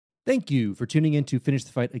Thank you for tuning in to Finish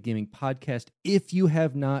the Fight, a gaming podcast. If you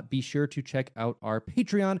have not, be sure to check out our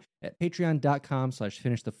Patreon at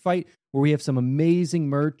patreon.com/finishthefight, where we have some amazing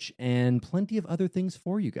merch and plenty of other things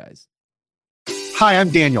for you guys. Hi,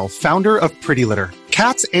 I'm Daniel, founder of Pretty Litter.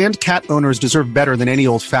 Cats and cat owners deserve better than any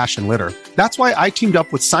old-fashioned litter. That's why I teamed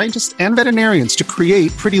up with scientists and veterinarians to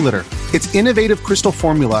create Pretty Litter. Its innovative crystal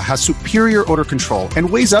formula has superior odor control and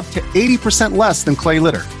weighs up to 80% less than clay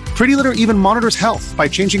litter. Pretty Litter even monitors health by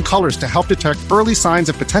changing colors to help detect early signs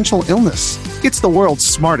of potential illness. It's the world's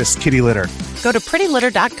smartest kitty litter. Go to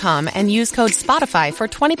prettylitter.com and use code SPOTIFY for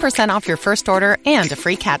 20% off your first order and a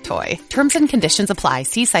free cat toy. Terms and conditions apply.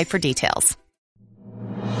 See site for details.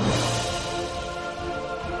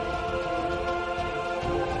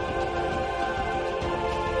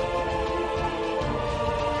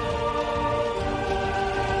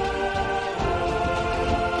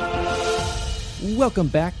 Welcome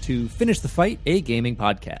back to Finish the Fight, a gaming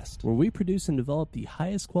podcast, where we produce and develop the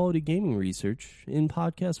highest quality gaming research in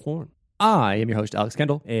podcast form. I am your host, Alex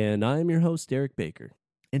Kendall. And I am your host, Derek Baker.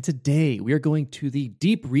 And today we are going to the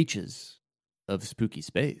deep reaches of spooky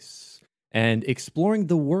space and exploring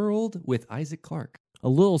the world with Isaac Clarke. A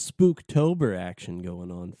little Spooktober action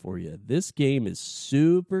going on for you. This game is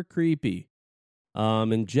super creepy.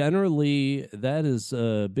 And generally, that is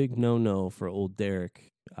a big no-no for old Derek.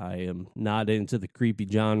 I am not into the creepy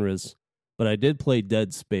genres, but I did play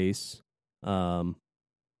Dead Space. Couldn't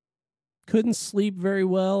sleep very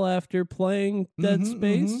well after playing Dead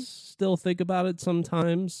Space. Still think about it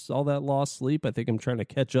sometimes, all that lost sleep. I think I'm trying to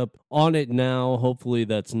catch up on it now. Hopefully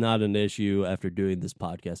that's not an issue after doing this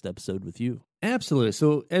podcast episode with you. Absolutely.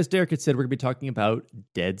 So as Derek had said, we're going to be talking about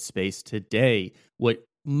Dead Space today. What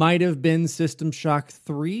might have been System Shock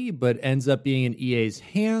 3, but ends up being in EA's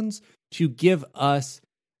hands to give us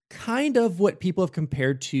kind of what people have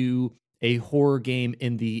compared to a horror game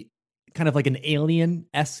in the kind of like an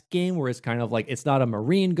Alien-esque game, where it's kind of like, it's not a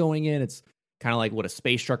Marine going in, it's kind of like what a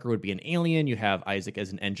space trucker would be an alien. You have Isaac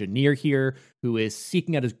as an engineer here who is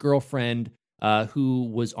seeking out his girlfriend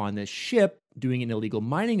who was on this ship doing an illegal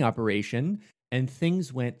mining operation, and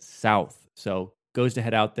things went south. So goes to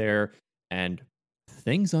head out there and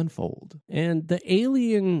things unfold. And the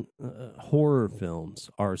Alien horror films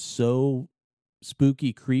are so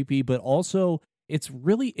spooky, creepy, but also it's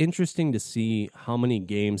really interesting to see how many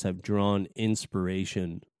games have drawn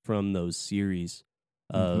inspiration from those series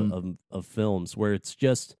of films, where it's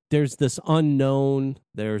just, there's this unknown,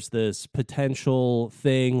 there's this potential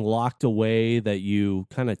thing locked away that you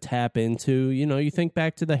kind of tap into. You know, you think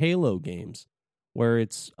back to the Halo games, where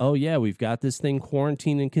it's, oh yeah, we've got this thing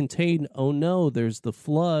quarantined and contained. Oh no, there's the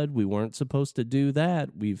flood. We weren't supposed to do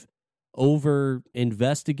that. We've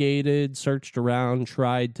over-investigated, searched around,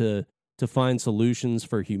 tried to find solutions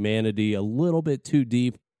for humanity a little bit too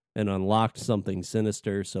deep and unlocked something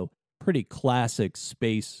sinister. So pretty classic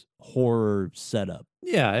space horror setup.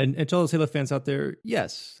 Yeah, and to all those Halo fans out there,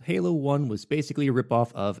 yes, Halo 1 was basically a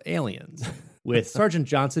ripoff of Aliens, with Sergeant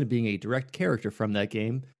Johnson being a direct character from that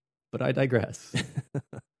game, but I digress.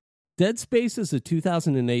 Dead Space is a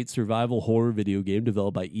 2008 survival horror video game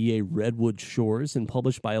developed by EA Redwood Shores and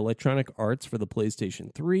published by Electronic Arts for the PlayStation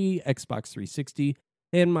 3, Xbox 360,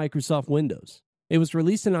 and Microsoft Windows. It was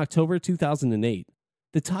released in October 2008.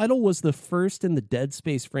 The title was the first in the Dead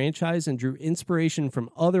Space franchise and drew inspiration from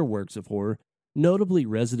other works of horror, notably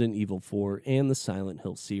Resident Evil 4 and the Silent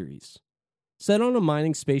Hill series. Set on a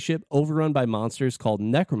mining spaceship overrun by monsters called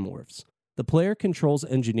necromorphs, the player controls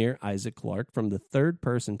engineer Isaac Clarke from the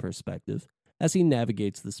third-person perspective as he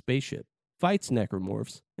navigates the spaceship, fights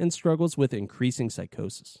necromorphs, and struggles with increasing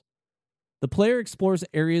psychosis. The player explores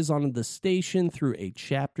areas on the station through a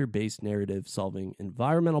chapter-based narrative, solving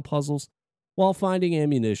environmental puzzles while finding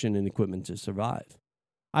ammunition and equipment to survive.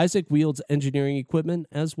 Isaac wields engineering equipment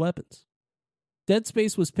as weapons. Dead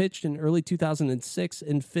Space was pitched in early 2006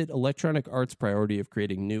 and fit Electronic Arts' priority of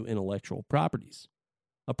creating new intellectual properties.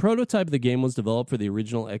 A prototype of the game was developed for the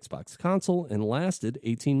original Xbox console and lasted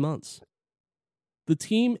 18 months. The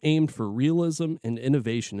team aimed for realism and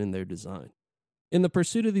innovation in their design. In the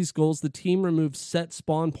pursuit of these goals, the team removed set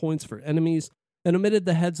spawn points for enemies and omitted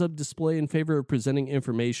the heads-up display in favor of presenting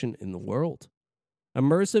information in the world.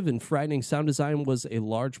 Immersive and frightening sound design was a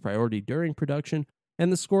large priority during production,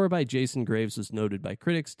 and the score by Jason Graves was noted by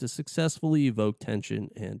critics to successfully evoke tension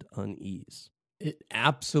and unease. It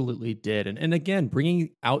absolutely did. And again, bringing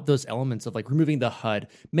out those elements of like removing the HUD,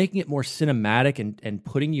 making it more cinematic and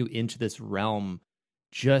putting you into this realm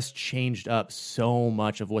just changed up so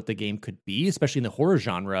much of what the game could be, especially in the horror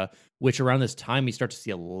genre, which around this time we start to see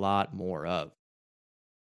a lot more of.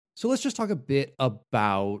 So let's just talk a bit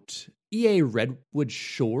about EA Redwood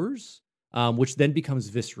Shores, which then becomes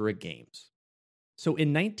Viscera Games. So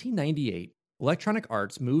in 1998, Electronic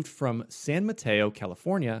Arts moved from San Mateo,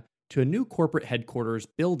 California, to a new corporate headquarters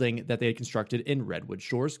building that they had constructed in Redwood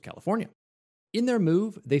Shores, California. In their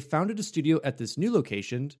move, they founded a studio at this new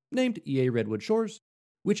location named EA Redwood Shores,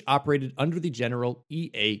 which operated under the general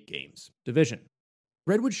EA Games division.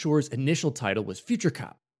 Redwood Shores' initial title was Future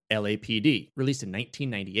Cop, LAPD, released in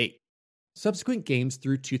 1998. Subsequent games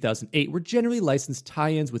through 2008 were generally licensed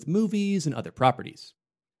tie-ins with movies and other properties.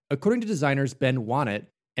 According to designers Ben Wannett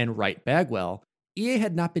and Wright Bagwell, EA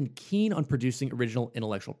had not been keen on producing original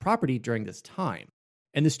intellectual property during this time,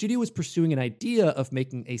 and the studio was pursuing an idea of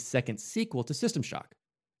making a second sequel to System Shock.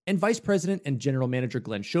 And Vice President and General Manager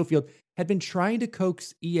Glenn Schofield had been trying to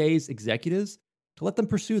coax EA's executives to let them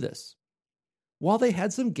pursue this. While they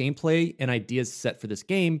had some gameplay and ideas set for this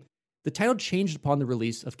game, the title changed upon the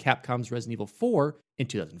release of Capcom's Resident Evil 4 in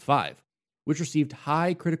 2005, which received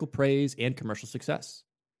high critical praise and commercial success.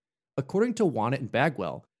 According to Wannett and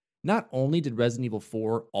Bagwell, not only did Resident Evil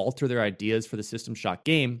 4 alter their ideas for the System Shock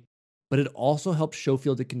game, but it also helped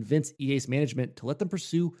Schofield to convince EA's management to let them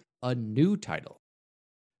pursue a new title.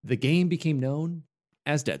 The game became known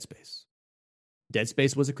as Dead Space. Dead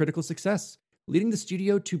Space was a critical success, leading the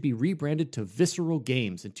studio to be rebranded to Visceral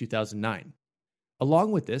Games in 2009.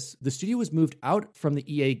 Along with this, the studio was moved out from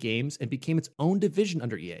the EA Games and became its own division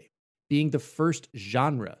under EA, being the first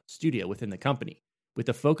genre studio within the company, with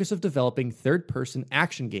the focus of developing third-person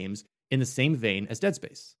action games in the same vein as Dead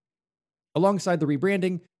Space. Alongside the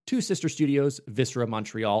rebranding, two sister studios, Viscera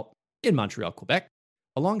Montreal in Montreal, Quebec,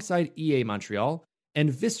 alongside EA Montreal, and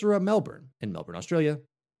Viscera Melbourne in Melbourne, Australia,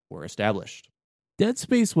 were established. Dead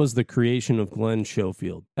Space was the creation of Glenn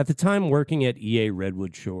Schofield, at the time working at EA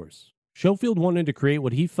Redwood Shores. Schofield wanted to create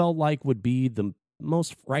what he felt like would be the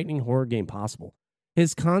most frightening horror game possible.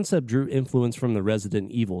 His concept drew influence from the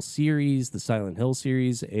Resident Evil series, the Silent Hill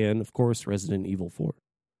series, and, of course, Resident Evil 4.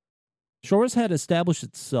 Shores had established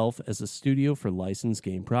itself as a studio for licensed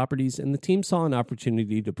game properties, and the team saw an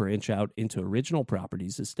opportunity to branch out into original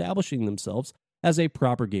properties, establishing themselves as a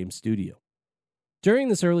proper game studio. During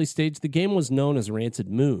this early stage, the game was known as Rancid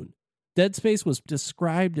Moon. Dead Space was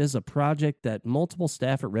described as a project that multiple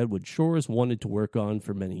staff at Redwood Shores wanted to work on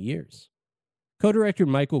for many years. Co-director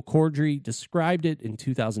Michael Cordry described it in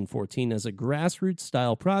 2014 as a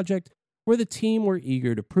grassroots-style project where the team were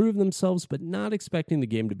eager to prove themselves but not expecting the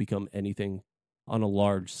game to become anything on a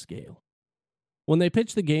large scale. When they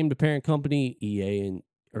pitched the game to parent company EA in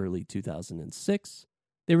early 2006,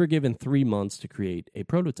 they were given 3 months to create a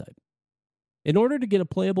prototype. In order to get a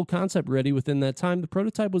playable concept ready within that time, the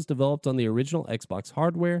prototype was developed on the original Xbox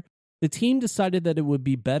hardware. The team decided that it would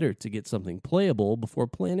be better to get something playable before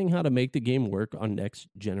planning how to make the game work on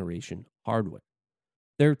next-generation hardware.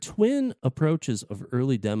 Their twin approaches of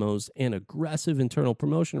early demos and aggressive internal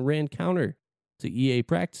promotion ran counter to EA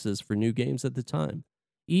practices for new games at the time.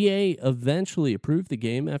 EA eventually approved the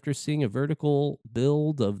game after seeing a vertical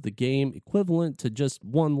build of the game equivalent to just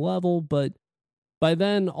one level, but by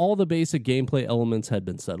then, all the basic gameplay elements had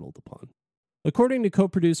been settled upon. According to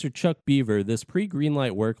co-producer Chuck Beaver, this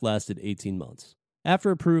pre-greenlight work lasted 18 months.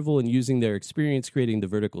 After approval and using their experience creating the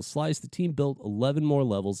vertical slice, the team built 11 more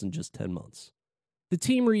levels in just 10 months. The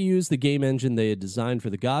team reused the game engine they had designed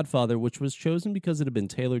for The Godfather, which was chosen because it had been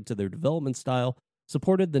tailored to their development style,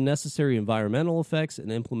 supported the necessary environmental effects,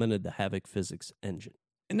 and implemented the Havoc physics engine.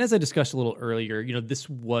 And as I discussed a little earlier, this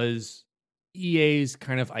was EA's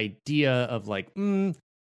kind of idea of like,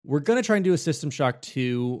 we're going to try and do a System Shock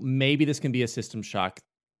 2. Maybe this can be a System Shock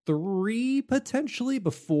 3 potentially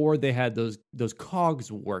before they had those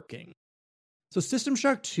cogs working. So System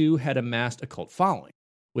Shock 2 had amassed a cult following,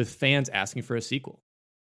 with fans asking for a sequel.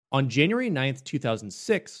 On January 9th,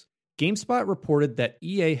 2006, GameSpot reported that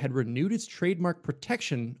EA had renewed its trademark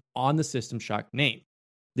protection on the System Shock name,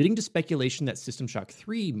 leading to speculation that System Shock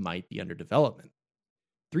 3 might be under development.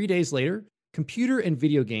 3 days later, Computer and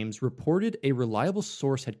Video Games reported a reliable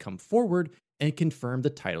source had come forward and confirmed the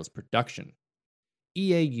title's production.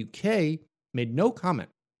 EA UK made no comment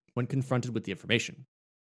when confronted with the information.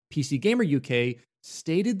 PC Gamer UK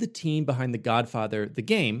stated the team behind The Godfather, the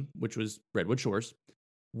game, which was Redwood Shores,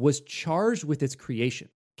 was charged with its creation.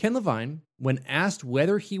 Ken Levine, when asked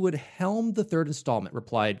whether he would helm the third installment,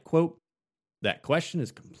 replied, quote, "That question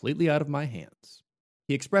is completely out of my hands."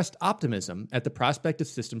 He expressed optimism at the prospect of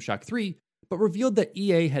System Shock 3, but revealed that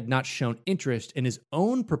EA had not shown interest in his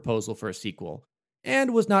own proposal for a sequel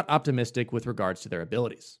and was not optimistic with regards to their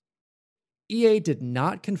abilities. EA did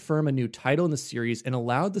not confirm a new title in the series and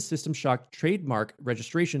allowed the System Shock trademark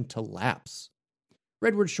registration to lapse.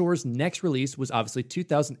 Redwood Shores' next release was obviously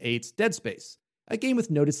 2008's Dead Space, a game with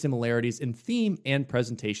noted similarities in theme and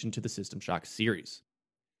presentation to the System Shock series.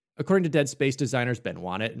 According to Dead Space designers Ben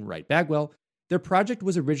Wannett and Wright Bagwell, their project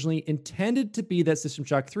was originally intended to be that System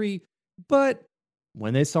Shock 3, but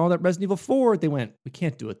when they saw that Resident Evil 4, they went, we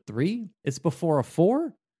can't do a 3? It's before a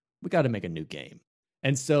 4? We got to make a new game.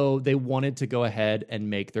 And so they wanted to go ahead and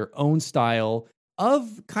make their own style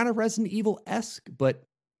of kind of Resident Evil-esque, but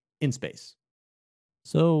in space.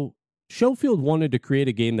 So, Schofield wanted to create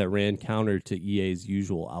a game that ran counter to EA's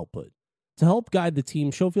usual output. To help guide the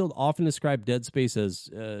team, Schofield often described Dead Space as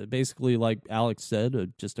basically, like Alex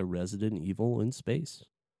said, just a Resident Evil in space.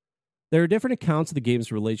 There are different accounts of the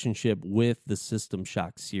game's relationship with the System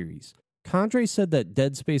Shock series. Condrey said that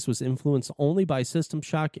Dead Space was influenced only by System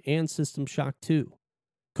Shock and System Shock 2.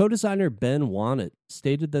 Co-designer Ben Wannett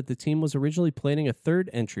stated that the team was originally planning a third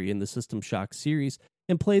entry in the System Shock series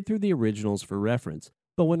and played through the originals for reference,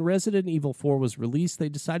 but when Resident Evil 4 was released, they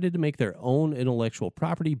decided to make their own intellectual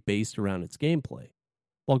property based around its gameplay.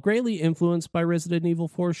 While greatly influenced by Resident Evil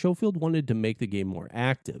 4, Schofield wanted to make the game more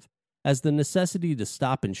active, as the necessity to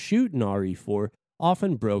stop and shoot in RE4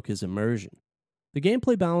 often broke his immersion. The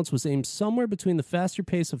gameplay balance was aimed somewhere between the faster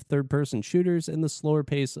pace of third-person shooters and the slower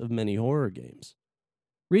pace of many horror games.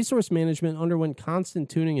 Resource management underwent constant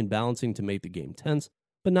tuning and balancing to make the game tense,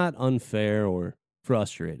 but not unfair or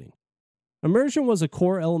frustrating. Immersion was a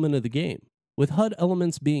core element of the game, with HUD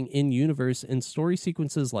elements being in-universe and story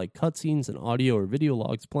sequences like cutscenes and audio or video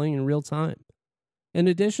logs playing in real time. In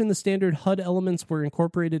addition, the standard HUD elements were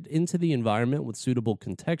incorporated into the environment with suitable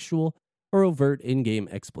contextual or overt in-game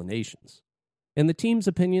explanations. In the team's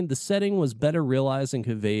opinion, the setting was better realized and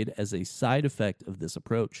conveyed as a side effect of this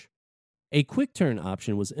approach. A quick turn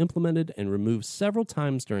option was implemented and removed several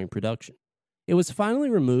times during production. It was finally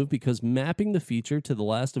removed because mapping the feature to the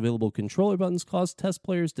last available controller buttons caused test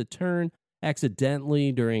players to turn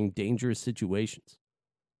accidentally during dangerous situations.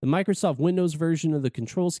 The Microsoft Windows version of the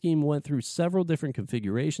control scheme went through several different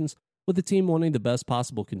configurations, with the team wanting the best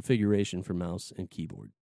possible configuration for mouse and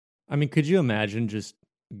keyboard. I mean, could you imagine just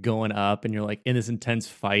going up and you're like in this intense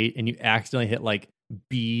fight and you accidentally hit like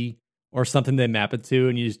B or something they map it to,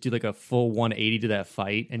 and you just do like a full 180 to that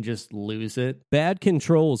fight and just lose it? Bad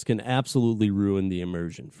controls can absolutely ruin the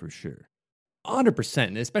immersion for sure. 100%,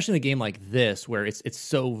 and especially in a game like this where it's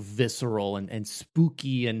so visceral and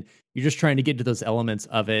spooky, and you're just trying to get into those elements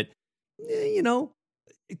of it. You know,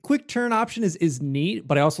 quick turn option is neat,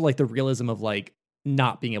 but I also like the realism of like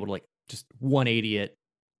not being able to like just 180 it,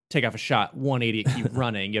 take off a shot, 180 it, keep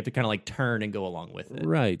running. You have to kind of like turn and go along with it.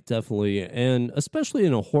 Right, definitely. And especially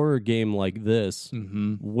in a horror game like this,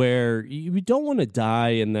 where you don't want to die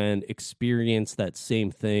and then experience that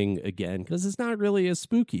same thing again, because it's not really as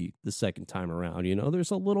spooky the second time around. You know,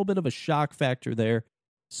 there's a little bit of a shock factor there.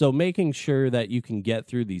 So making sure that you can get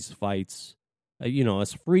through these fights,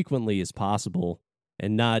 as frequently as possible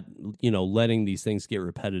and not, letting these things get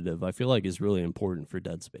repetitive, I feel like is really important for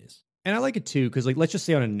Dead Space. And I like it too, because like let's just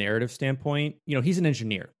say on a narrative standpoint, he's an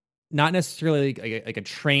engineer, not necessarily like a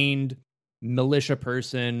trained militia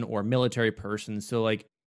person or military person. So like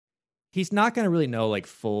he's not going to really know like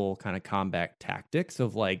full kind of combat tactics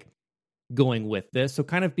of like going with this. So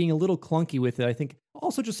kind of being a little clunky with it, I think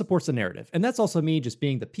also just supports the narrative. And that's also me just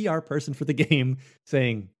being the PR person for the game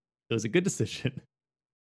saying it was a good decision.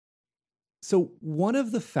 So one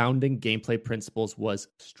of the founding gameplay principles was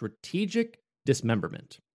strategic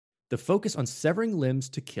dismemberment, the focus on severing limbs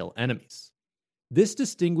to kill enemies. This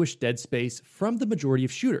distinguished Dead Space from the majority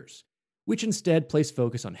of shooters, which instead placed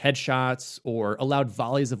focus on headshots or allowed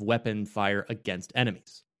volleys of weapon fire against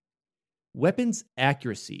enemies. Weapons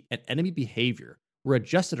accuracy and enemy behavior were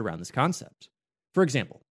adjusted around this concept. For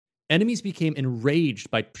example, enemies became enraged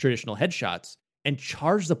by traditional headshots and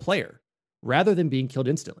charged the player rather than being killed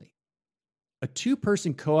instantly. A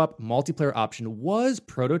two-person co-op multiplayer option was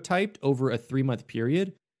prototyped over a 3-month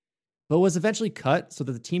period, but was eventually cut so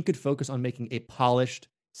that the team could focus on making a polished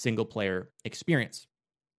single-player experience.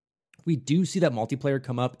 We do see that multiplayer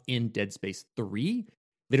come up in Dead Space 3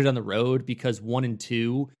 later down the road because 1 and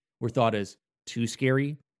 2 were thought as too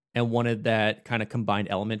scary and wanted that kind of combined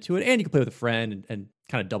element to it. And you can play with a friend and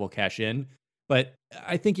kind of double cash in. But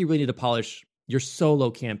I think you really need to polish your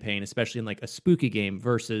solo campaign, especially in like a spooky game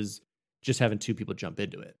versus just having 2 people jump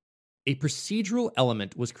into it. A procedural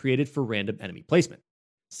element was created for random enemy placement,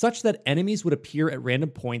 such that enemies would appear at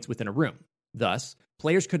random points within a room. Thus,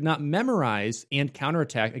 players could not memorize and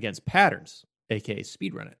counterattack against patterns, aka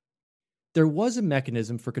speedrun it. There was a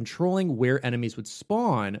mechanism for controlling where enemies would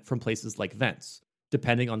spawn from places like vents,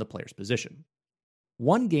 depending on the player's position.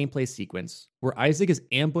 one gameplay sequence where Isaac is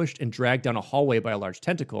ambushed and dragged down a hallway by a large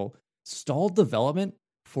tentacle stalled development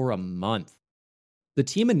for a month. The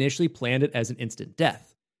team initially planned it as an instant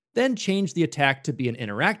death, then changed the attack to be an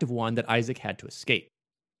interactive one that Isaac had to escape.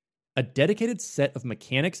 A dedicated set of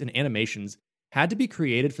mechanics and animations had to be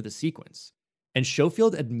created for the sequence, and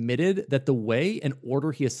Schofield admitted that the way and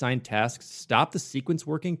order he assigned tasks stopped the sequence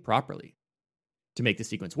working properly. To make the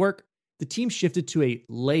sequence work, the team shifted to a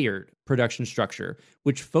layered production structure,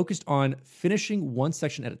 which focused on finishing one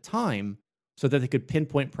section at a time so that they could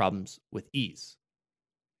pinpoint problems with ease.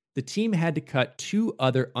 The team had to cut 2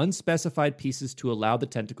 other unspecified pieces to allow the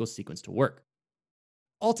tentacle sequence to work.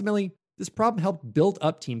 Ultimately, this problem helped build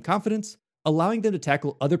up team confidence, allowing them to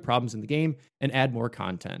tackle other problems in the game and add more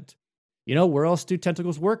content. You know, where else do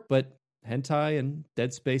tentacles work but hentai and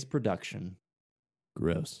Dead Space production?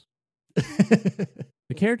 Gross.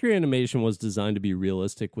 The character animation was designed to be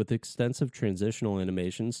realistic with extensive transitional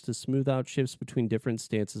animations to smooth out shifts between different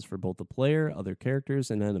stances for both the player, other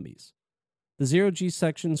characters, and enemies. The Zero-G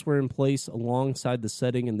sections were in place alongside the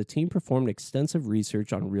setting, and the team performed extensive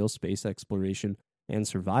research on real space exploration and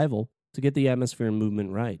survival to get the atmosphere and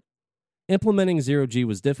movement right. Implementing Zero-G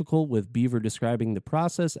was difficult, with Beaver describing the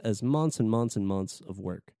process as months and months and months of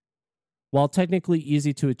work. While technically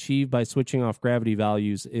easy to achieve by switching off gravity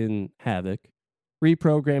values in Havoc,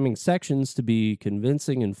 reprogramming sections to be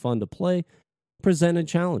convincing and fun to play presented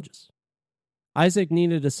challenges. Isaac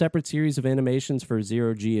needed a separate series of animations for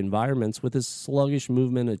Zero-G environments, with his sluggish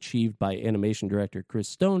movement achieved by animation director Chris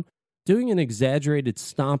Stone doing an exaggerated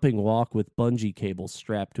stomping walk with bungee cables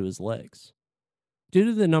strapped to his legs. Due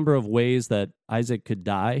to the number of ways that Isaac could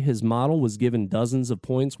die, his model was given dozens of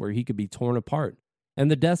points where he could be torn apart,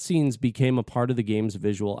 and the death scenes became a part of the game's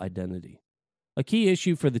visual identity. A key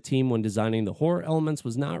issue for the team when designing the horror elements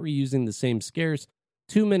was not reusing the same scares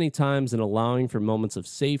too many times and allowing for moments of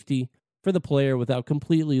safety for the player without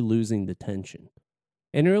completely losing the tension.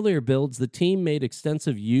 In earlier builds, the team made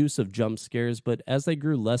extensive use of jump scares, but as they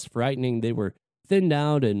grew less frightening, they were thinned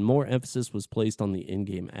out and more emphasis was placed on the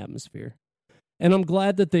in-game atmosphere. And I'm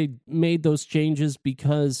glad that they made those changes,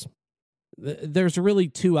 because there's really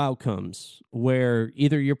 2 outcomes where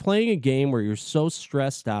either you're playing a game where you're so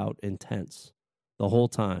stressed out and tense the whole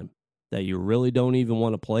time that you really don't even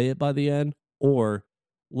want to play it by the end, or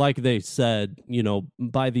like they said, you know,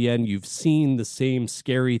 by the end you've seen the same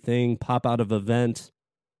scary thing pop out of a vent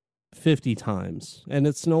 50 times and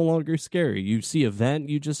it's no longer scary. You see a vent,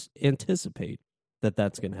 you just anticipate that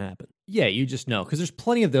that's going to happen. Yeah, you just know, because there's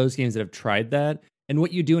plenty of those games that have tried that, and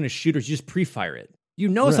what you do in a shooter is you just pre-fire it. You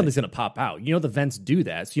know something's going to pop out. You know the vents do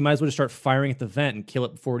that, so you might as well just start firing at the vent and kill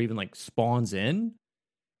it before it even like spawns in.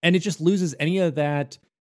 And it just loses any of that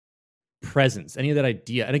presence, any of that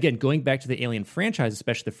idea. And again, going back to the Alien franchise,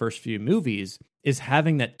 especially the first few movies, is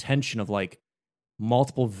having that tension of like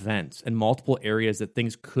multiple vents and multiple areas that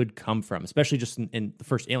things could come from, especially just in the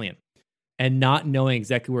first Alien. And not knowing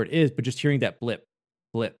exactly where it is, but just hearing that blip,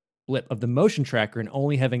 blip, blip of the motion tracker and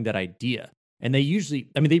only having that idea. And they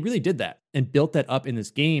really did that and built that up in this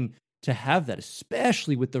game to have that,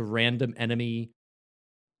 especially with the random enemy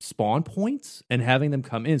spawn points and having them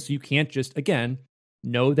come in. So you can't just, again,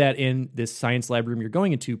 know that in this science lab room you're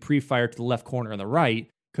going into, pre-fire to the left corner on the right,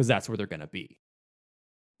 because that's where they're going to be.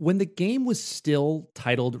 When the game was still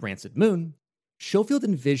titled Rancid Moon, Schofield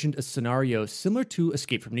envisioned a scenario similar to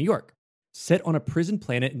Escape from New York, set on a prison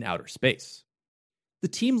planet in outer space. The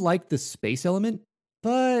team liked the space element,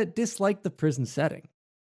 but disliked the prison setting.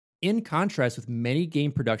 In contrast with many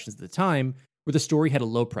game productions at the time, where the story had a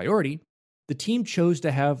low priority, the team chose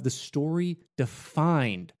to have the story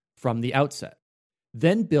defined from the outset,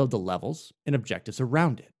 then build the levels and objectives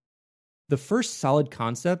around it. The first solid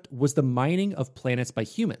concept was the mining of planets by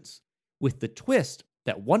humans, with the twist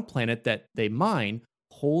that one planet that they mine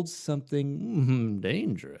holds something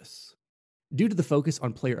dangerous. Due to the focus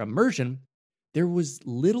on player immersion, there was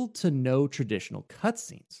little to no traditional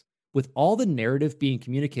cutscenes, with all the narrative being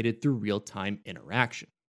communicated through real-time interaction.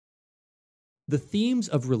 The themes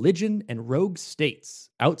of religion and rogue states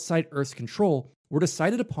outside Earth's control were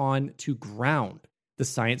decided upon to ground the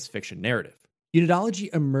science fiction narrative. Unitology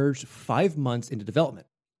emerged 5 months into development,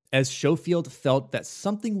 as Schofield felt that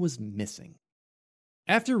something was missing.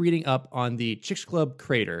 After reading up on the Chicxulub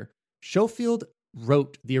crater, Schofield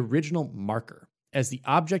wrote the original marker as the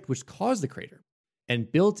object which caused the crater,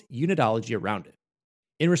 and built Unitology around it.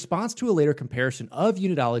 In response to a later comparison of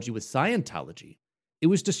Unitology with Scientology, it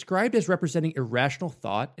was described as representing irrational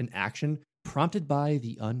thought and action prompted by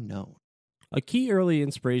the unknown. A key early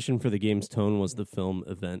inspiration for the game's tone was the film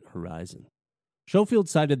Event Horizon. Schofield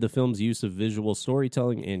cited the film's use of visual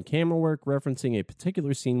storytelling and camera work, referencing a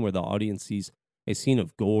particular scene where the audience sees a scene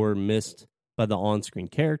of gore missed by the on-screen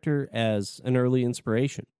character as an early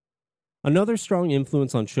inspiration. Another strong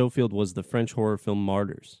influence on Schofield was the French horror film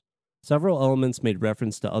Martyrs. Several elements made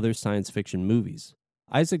reference to other science fiction movies.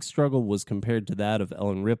 Isaac's struggle was compared to that of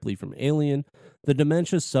Ellen Ripley from Alien, the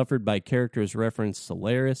dementia suffered by characters referenced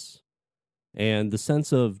Solaris, and the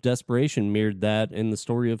sense of desperation mirrored that in the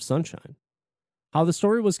story of Sunshine. How the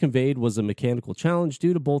story was conveyed was a mechanical challenge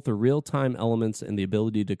due to both the real-time elements and the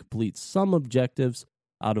ability to complete some objectives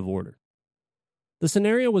out of order. The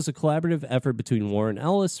scenario was a collaborative effort between Warren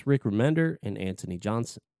Ellis, Rick Remender, and Anthony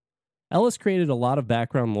Johnson. Ellis created a lot of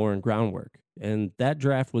background lore and groundwork, and that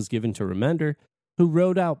draft was given to Remender, who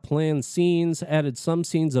wrote out planned scenes, added some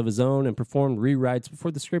scenes of his own, and performed rewrites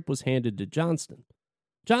before the script was handed to Johnston.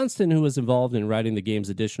 Johnston, who was involved in writing the game's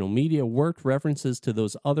additional media, worked references to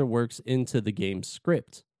those other works into the game's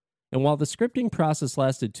script. And while the scripting process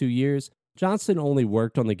lasted 2 years, Johnston only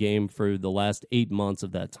worked on the game for the last 8 months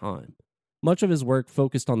of that time. Much of his work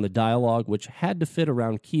focused on the dialogue, which had to fit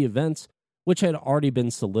around key events, which had already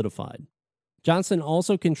been solidified. Johnston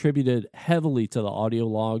also contributed heavily to the audio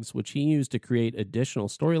logs, which he used to create additional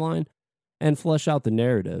storyline and flesh out the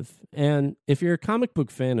narrative. And if you're a comic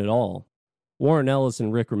book fan at all, Warren Ellis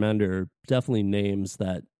and Rick Remender are definitely names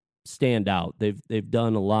that stand out. They've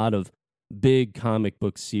done a lot of big comic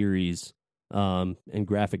book series and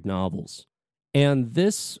graphic novels. And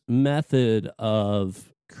this method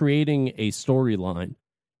of creating a storyline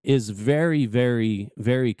is very, very,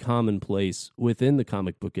 very commonplace within the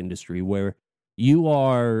comic book industry, where you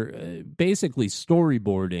are basically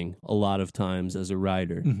storyboarding a lot of times as a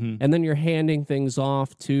writer. Mm-hmm. And then you're handing things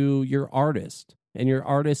off to your artist. And your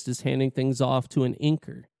artist is handing things off to an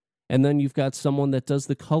inker. And then you've got someone that does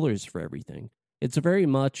the colors for everything. It's very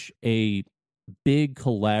much a big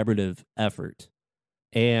collaborative effort.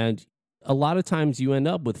 And a lot of times you end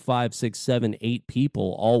up with 5, 6, 7, 8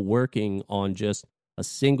 people all working on just a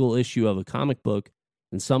single issue of a comic book.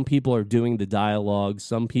 And some people are doing the dialogue.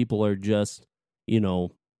 Some people are just,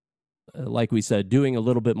 like we said, doing a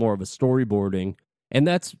little bit more of a storyboarding. And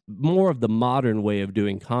that's more of the modern way of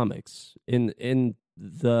doing comics. In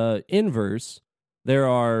the inverse, there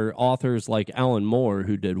are authors like Alan Moore,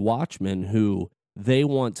 who did Watchmen, who they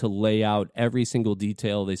want to lay out every single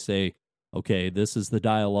detail. They say, okay, this is the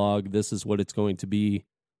dialogue, this is what it's going to be,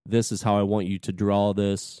 this is how I want you to draw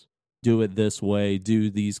this, do it this way, do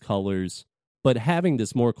these colors. But having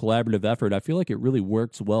this more collaborative effort, I feel like it really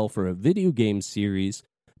works well for a video game series,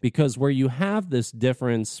 because where you have this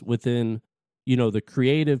difference within the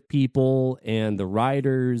creative people and the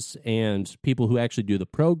writers and people who actually do the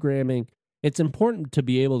programming, it's important to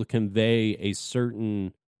be able to convey a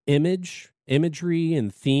certain imagery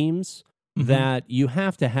and themes that you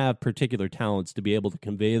have to have particular talents to be able to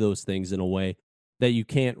convey those things in a way that you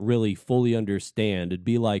can't really fully understand. It'd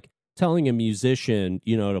be like telling a musician,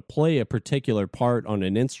 to play a particular part on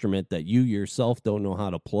an instrument that you yourself don't know how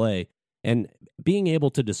to play, and being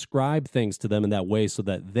able to describe things to them in that way so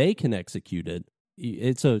that they can execute it.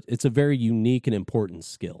 It's a very unique and important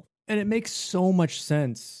skill. And it makes so much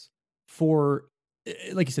sense for,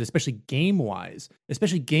 like you said, especially game-wise,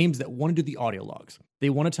 especially games that want to do the audio logs. They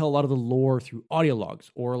want to tell a lot of the lore through audio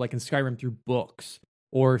logs, or like in Skyrim through books,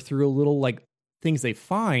 or through a little things they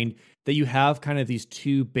find, that you have kind of these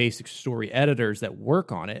 2 basic story editors that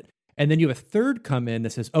work on it. And then you have a third come in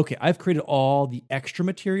that says, okay, I've created all the extra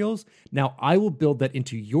materials. Now I will build that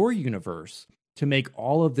into your universe to make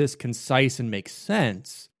all of this concise and make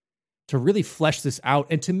sense, to really flesh this out,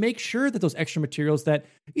 and to make sure that those extra materials that,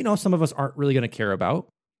 some of us aren't really going to care about,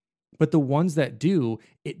 but the ones that do,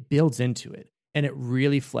 it builds into it and it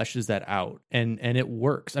really fleshes that out, and it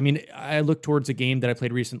works. I mean, I look towards a game that I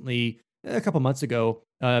played recently, a couple months ago,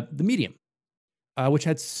 The Medium, which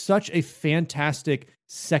had such a fantastic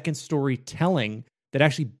second story telling that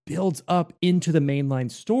actually builds up into the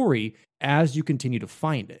mainline story as you continue to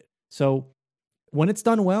find it. So when it's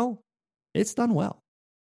done well, it's done well.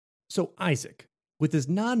 So Isaac, with his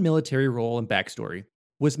non-military role and backstory,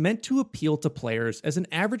 was meant to appeal to players as an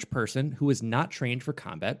average person who is not trained for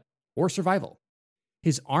combat or survival.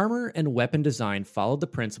 His armor and weapon design followed the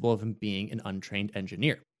principle of him being an untrained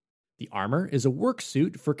engineer. The armor is a work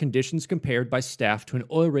suit for conditions compared by staff to an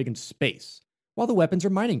oil rig in space, while the weapons are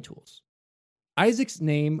mining tools. Isaac's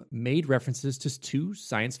name made references to 2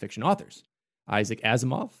 science fiction authors, Isaac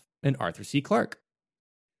Asimov and Arthur C. Clarke.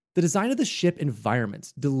 The design of the ship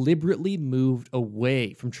environments deliberately moved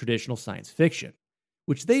away from traditional science fiction,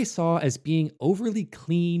 which they saw as being overly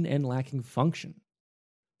clean and lacking function.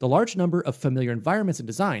 The large number of familiar environments and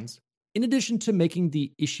designs in addition to making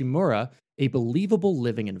the Ishimura a believable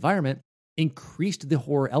living environment, increased the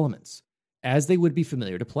horror elements, as they would be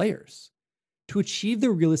familiar to players. To achieve the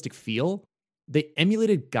realistic feel, they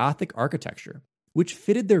emulated Gothic architecture, which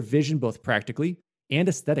fitted their vision both practically and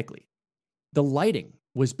aesthetically. The lighting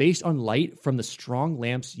was based on light from the strong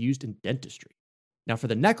lamps used in dentistry. Now for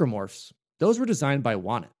the necromorphs, those were designed by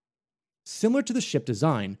Wannett. Similar to the ship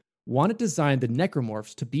design, Wannett designed the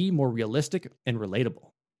necromorphs to be more realistic and relatable.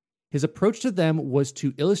 His approach to them was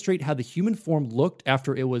to illustrate how the human form looked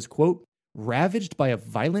after it was, quote, ravaged by a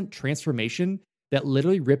violent transformation that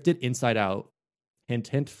literally ripped it inside out. Hint,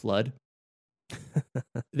 hint, flood.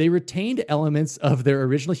 They retained elements of their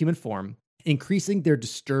original human form, increasing their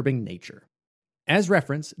disturbing nature. As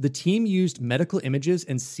reference, the team used medical images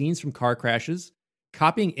and scenes from car crashes,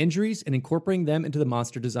 copying injuries and incorporating them into the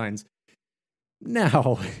monster designs.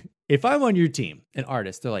 Now, if I'm on your team, an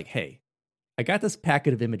artist, they're like, hey, I got this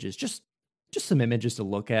packet of images, just some images to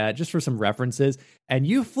look at, just for some references, and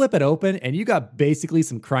you flip it open and you got basically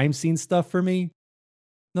some crime scene stuff for me.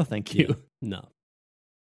 No, thank you. Yeah, no.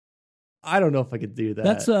 I don't know if I could do that.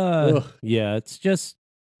 That's yeah, it's just,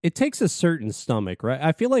 it takes a certain stomach, right?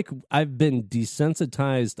 I feel like I've been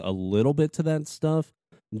desensitized a little bit to that stuff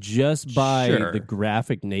just by the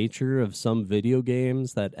graphic nature of some video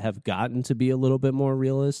games that have gotten to be a little bit more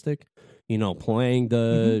realistic. You know, playing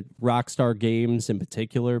the Rockstar games in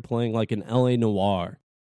particular, playing like an LA Noire,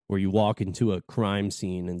 where you walk into a crime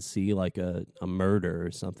scene and see like a murder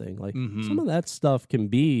or something. Like some of that stuff can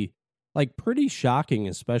be like pretty shocking,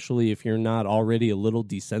 especially if you're not already a little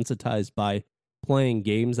desensitized by playing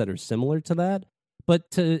games that are similar to that. But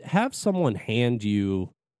to have someone hand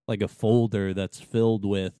you like a folder that's filled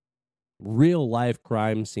with real life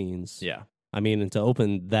crime scenes. Yeah. I mean, and to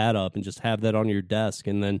open that up and just have that on your desk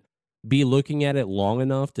and then be looking at it long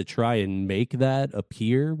enough to try and make that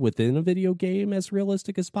appear within a video game as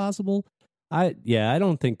realistic as possible. I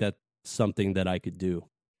don't think that's something that I could do.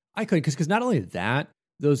 I could, because not only that,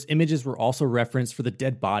 those images were also referenced for the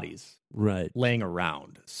dead bodies laying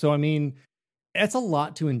around. So, I mean, it's a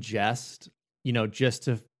lot to ingest, you know, just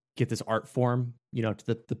to get this art form, you know,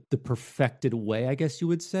 to the perfected way, I guess you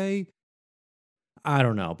would say. I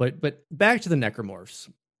don't know, but back to the necromorphs.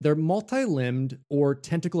 Their multi-limbed or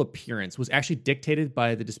tentacle appearance was actually dictated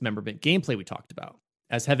by the dismemberment gameplay we talked about,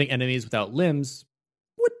 as having enemies without limbs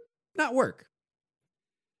would not work.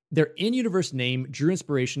 Their in-universe name drew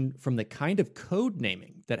inspiration from the kind of code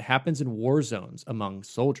naming that happens in war zones among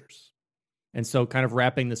soldiers. And so kind of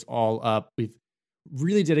wrapping this all up, we've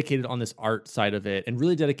really dedicated on this art side of it and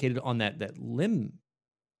really dedicated on that limb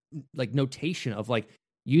like notation of like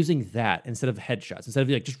using that instead of headshots, instead of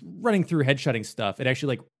like just running through headshotting stuff. It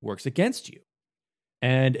actually like works against you.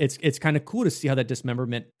 And it's kind of cool to see how that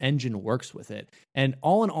dismemberment engine works with it. And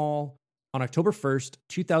all in all, on October 1st,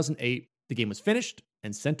 2008, the game was finished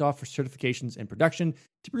and sent off for certifications and production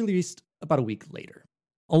to be released about a week later.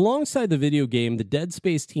 Alongside the video game, the Dead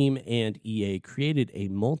Space team and EA created a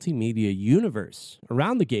multimedia universe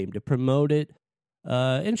around the game to promote it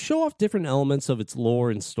and show off different elements of its lore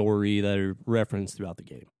and story that are referenced throughout the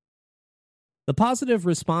game. The positive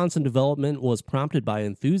response and development was prompted by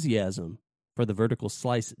enthusiasm for the Vertical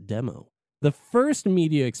Slice demo. The first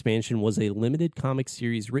media expansion was a limited comic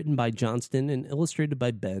series written by Johnston and illustrated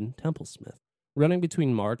by Ben Templesmith, running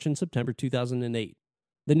between March and September 2008.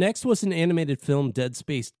 The next was an animated film, Dead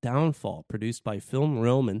Space Downfall, produced by Film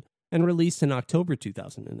Roman and released in October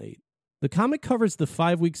 2008. The comic covers the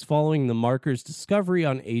 5 weeks following the marker's discovery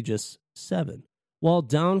on Aegis 7, while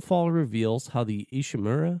Downfall reveals how the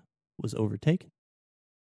Ishimura was overtaken.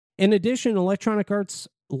 In addition, Electronic Arts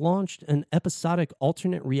launched an episodic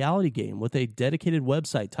alternate reality game with a dedicated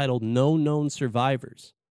website titled No Known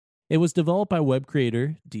Survivors. It was developed by web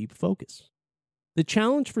creator Deep Focus. The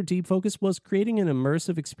challenge for Deep Focus was creating an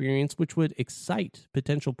immersive experience which would excite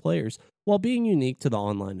potential players while being unique to the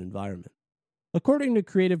online environment. According to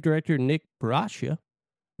creative director Nick Braccia,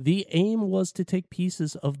 the aim was to take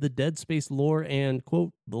pieces of the Dead Space lore and,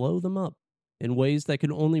 quote, blow them up in ways that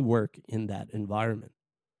could only work in that environment.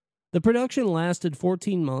 The production lasted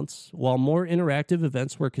 14 months, while more interactive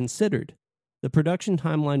events were considered. The production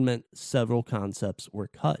timeline meant several concepts were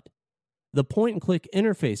cut. The point-and-click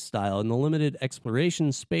interface style and the limited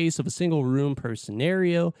exploration space of a single room per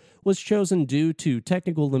scenario was chosen due to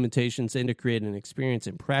technical limitations and to create an experience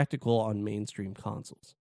impractical on mainstream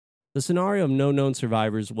consoles. The scenario of No Known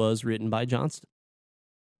Survivors was written by Johnston.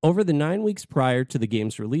 Over the 9 weeks prior to the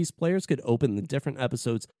game's release, players could open the different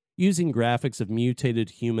episodes using graphics of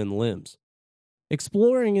mutated human limbs.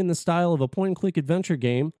 Exploring in the style of a point-and-click adventure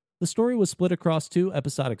game, The story was split across 2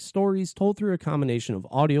 episodic stories told through a combination of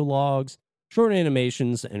audio logs, short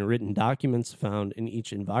animations, and written documents found in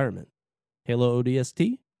each environment. Halo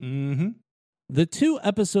ODST? Mm-hmm. The 2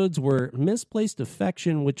 episodes were Misplaced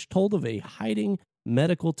Affection, which told of a hiding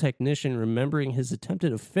medical technician remembering his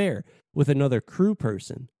attempted affair with another crew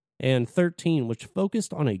person, and 13, which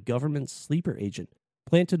focused on a government sleeper agent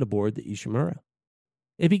planted aboard the Ishimura.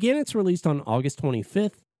 It began its release on August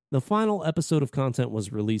 25th. The final episode of content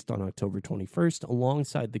was released on October 21st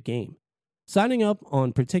alongside the game. Signing up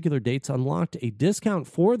on particular dates unlocked a discount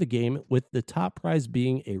for the game, with the top prize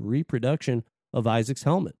being a reproduction of Isaac's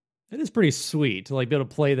helmet. It is pretty sweet to like be able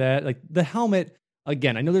to play that. Like the helmet,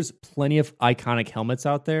 again, I know there's plenty of iconic helmets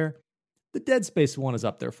out there. The Dead Space one is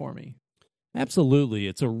up there for me. Absolutely.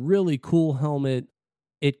 It's a really cool helmet.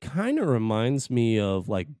 It kind of reminds me of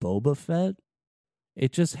like Boba Fett.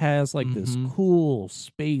 It just has like this cool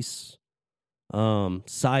space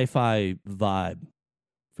sci-fi vibe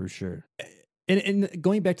for sure. And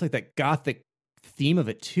going back to like that gothic theme of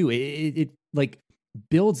it too, it like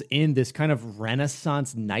builds in this kind of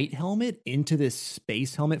Renaissance knight helmet into this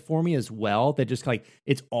space helmet for me as well. That just like,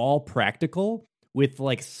 it's all practical with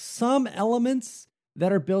like some elements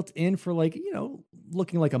that are built in for like, you know,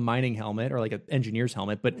 looking like a mining helmet or like an engineer's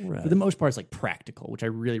helmet. But for the most part, it's like practical, which I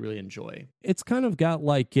really, really enjoy. It's kind of got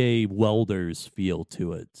like a welder's feel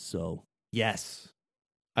to it. So yes,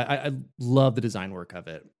 I love the design work of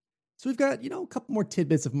it. So we've got, you know, a couple more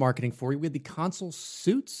tidbits of marketing for you. We had the console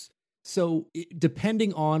suits. So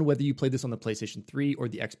depending on whether you played this on the PlayStation 3 or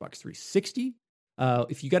the Xbox 360,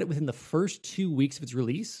 if you got it within the first 2 weeks of its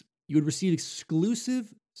release, you would receive exclusive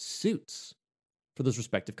suits for those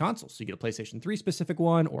respective consoles. So you get a PlayStation 3 specific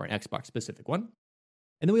one or an Xbox specific one.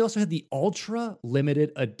 And then we also had the Ultra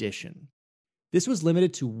Limited Edition. This was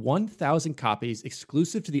limited to 1,000 copies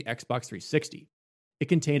exclusive to the Xbox 360. It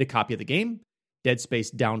contained a copy of the game, Dead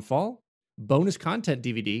Space Downfall, bonus content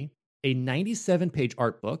DVD, a 97-page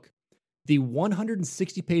art book, the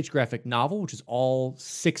 160-page graphic novel, which is all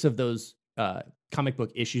 6 of those comic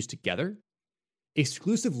book issues together,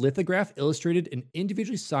 exclusive lithograph illustrated and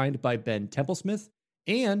individually signed by Ben Templesmith,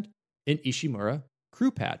 and an Ishimura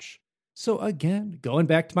crew patch. So again, going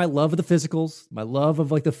back to my love of the physicals, my love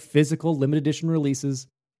of like the physical limited edition releases,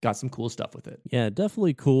 got some cool stuff with it. Yeah,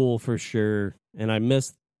 definitely cool for sure. And I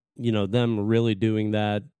miss, you know, them really doing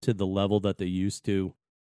that to the level that they used to.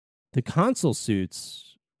 The console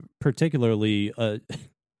suits, particularly,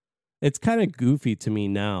 it's kind of goofy to me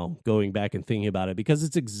now, going back and thinking about it, because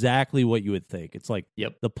it's exactly what you would think. It's like,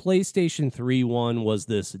 the PlayStation 3 one was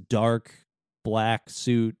this dark black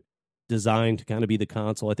suit designed to kind of be the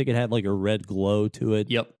console. I think it had like a red glow to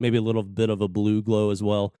it. Maybe a little bit of a blue glow as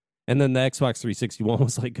well. And then the Xbox 360 one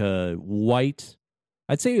was like a white,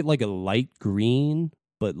 I'd say like a light green,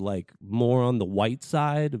 but like more on the white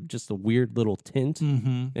side of just a weird little tint.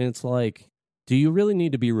 And it's like, do you really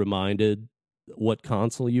need to be reminded what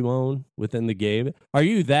console you own within the game? Are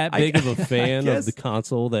you that big of a fan of the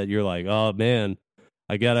console that you're like, oh man,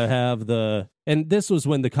 I gotta have the... And this was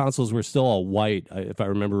when the consoles were still all white, if I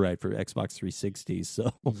remember right, for Xbox 360.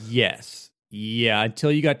 So yes. Yeah,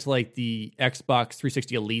 until you got to like the Xbox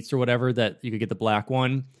 360 Elites or whatever, that you could get the black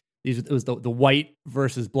one. It was the white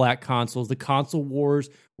versus black consoles. The console wars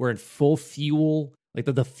were in full fuel. Like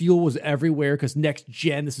the fuel was everywhere because next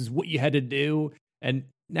gen, this is what you had to do. And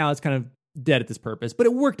now it's kind of dead at this purpose. But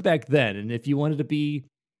it worked back then. And if you wanted to be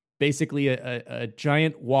basically a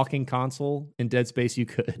giant walking console in Dead Space, you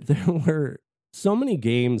could. There were so many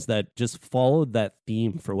games that just followed that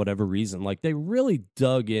theme for whatever reason. Like they really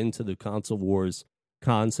dug into the console wars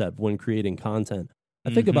concept when creating content.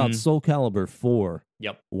 I think about Soul Calibur 4,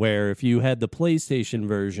 where if you had the PlayStation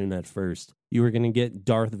version at first, you were going to get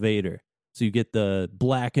Darth Vader. So you get the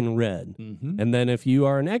black and red. And then if you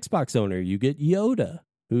are an Xbox owner, you get Yoda,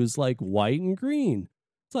 who's like white and green.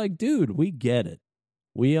 It's like, dude, we get it.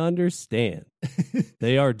 We understand.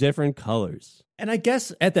 They are different colors. And I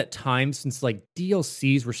guess at that time, since like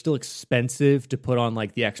DLCs were still expensive to put on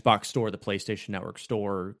like the Xbox store, the PlayStation Network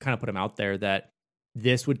store, kind of put them out there, that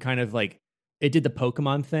this would kind of like, it did the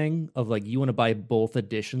Pokemon thing of like, you want to buy both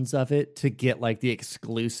editions of it to get like the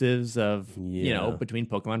exclusives of, you know, between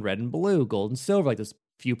Pokemon Red and Blue, Gold and Silver, like this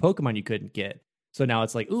few Pokemon you couldn't get. So now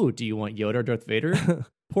it's like, ooh, do you want Yoda or Darth Vader?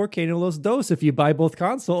 Por que no los dos if you buy both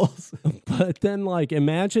consoles. But then like,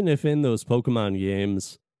 imagine if in those Pokemon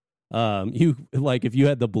games, you like if you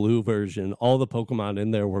had the blue version, all the Pokemon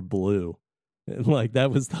in there were blue. And like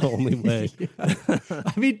that was the only way.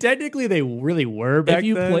 I mean, technically they really were back then. If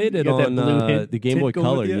you played it on the Game Boy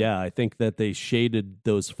Color, I think that they shaded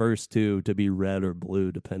those first two to be red or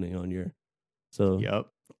blue depending on your. So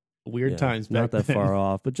Weird times back not that then. far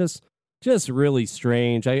off, but just really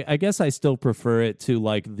strange. I guess I still prefer it to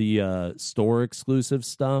like the store exclusive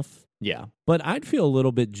stuff. Yeah. But I'd feel a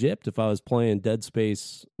little bit gypped if I was playing Dead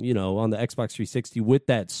Space, on the Xbox 360 with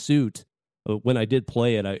that suit. When I did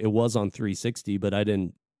play it, it was on 360, but I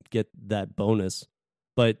didn't get that bonus.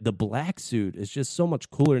 But the black suit is just so much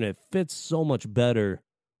cooler, and it fits so much better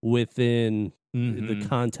within the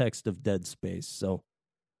context of Dead Space. So,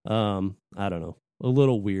 I don't know. A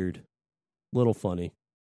little weird. A little funny.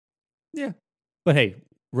 Yeah. But hey,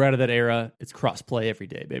 we're out of that era. It's cross-play every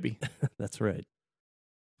day, baby. That's right.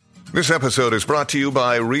 This episode is brought to you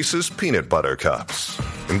by Reese's Peanut Butter Cups.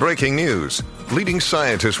 In breaking news, leading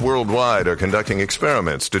scientists worldwide are conducting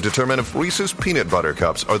experiments to determine if Reese's Peanut Butter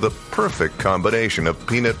Cups are the perfect combination of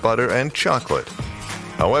peanut butter and chocolate.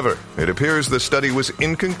 However, it appears the study was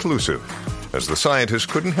inconclusive, as the scientists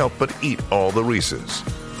couldn't help but eat all the Reese's.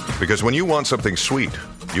 Because when you want something sweet,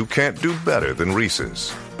 you can't do better than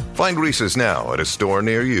Reese's. Find Reese's now at a store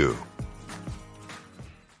near you.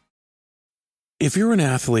 If you're an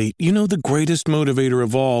athlete, you know the greatest motivator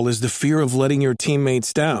of all is the fear of letting your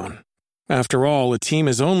teammates down. After all, a team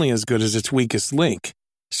is only as good as its weakest link.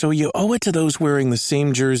 So you owe it to those wearing the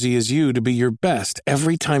same jersey as you to be your best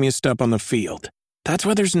every time you step on the field. That's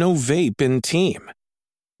why there's no vape in team.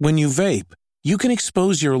 When you vape, you can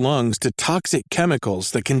expose your lungs to toxic chemicals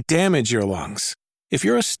that can damage your lungs. If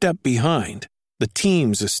you're a step behind, the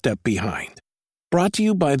team's a step behind. Brought to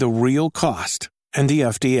you by The Real Cost and the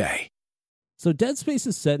FDA. So Dead Space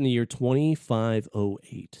is set in the year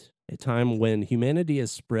 2508, a time when humanity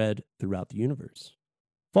has spread throughout the universe.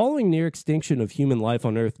 Following near extinction of human life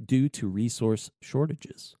on Earth due to resource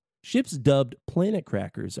shortages, ships dubbed planet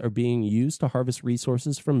crackers are being used to harvest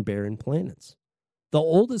resources from barren planets. The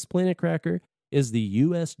oldest planet cracker is the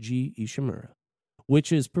USG Ishimura,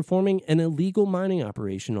 which is performing an illegal mining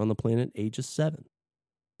operation on the planet Aegis 7.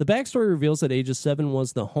 The backstory reveals that Aegis 7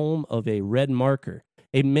 was the home of a red marker,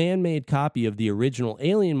 a man-made copy of the original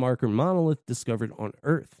alien marker monolith discovered on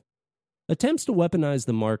Earth. Attempts to weaponize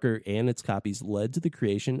the marker and its copies led to the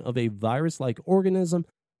creation of a virus-like organism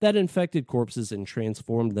that infected corpses and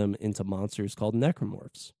transformed them into monsters called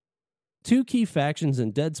necromorphs. Two key factions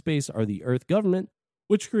in Dead Space are the Earth government,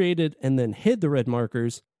 which created and then hid the red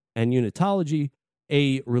markers, and Unitology,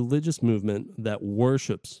 a religious movement that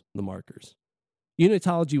worships the markers.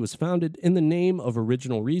 Unitology was founded in the name of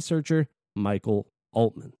original researcher Michael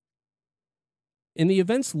Altman. In the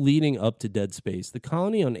events leading up to Dead Space, the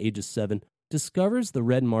colony on Aegis 7 discovers the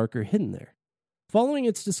red marker hidden there. Following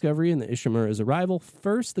its discovery and the Ishimura's arrival,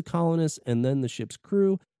 first the colonists and then the ship's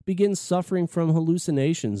crew begin suffering from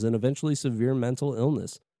hallucinations and eventually severe mental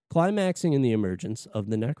illness, climaxing in the emergence of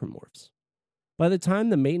the necromorphs. By the time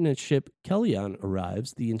the maintenance ship Kellyan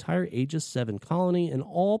arrives, the entire Aegis 7 colony and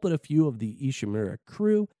all but a few of the Ishimura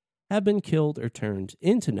crew have been killed or turned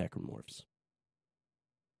into necromorphs.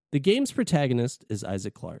 The game's protagonist is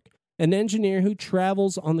Isaac Clarke, an engineer who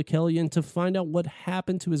travels on the Kellyan to find out what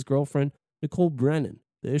happened to his girlfriend, Nicole Brennan,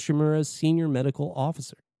 the Ishimura's senior medical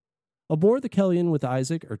officer. Aboard the Kellyan with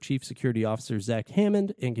Isaac are Chief Security Officer Zach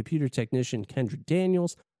Hammond and computer technician Kendra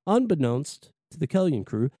Daniels. Unbeknownst to the Kellyan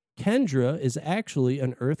crew, Kendra is actually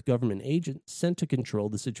an Earth government agent sent to control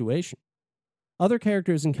the situation. Other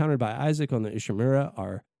characters encountered by Isaac on the Ishimura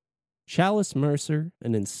are Chalice Mercer,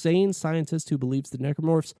 an insane scientist who believes the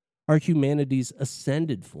necromorphs are humanity's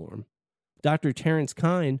ascended form, Dr. Terrence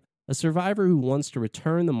Kine, a survivor who wants to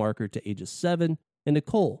return the marker to Aegis 7, and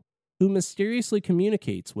Nicole, who mysteriously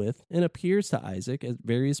communicates with and appears to Isaac at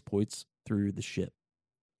various points through the ship.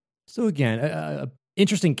 So again, a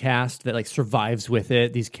interesting cast that survives with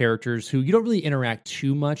it. These characters who you don't really interact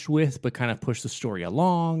too much with, but kind of push the story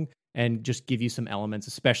along and just give you some elements,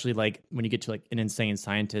 especially when you get to an insane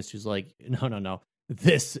scientist who's like, no,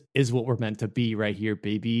 this is what we're meant to be right here,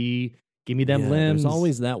 baby. Give me them limbs. There's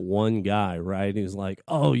always that one guy, right? Who's like,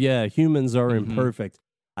 oh yeah, humans are imperfect.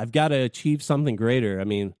 I've got to achieve something greater. I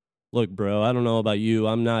mean, look, bro, I don't know about you.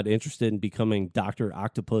 I'm not interested in becoming Dr.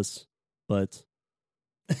 Octopus, but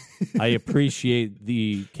I appreciate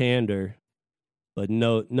the candor, but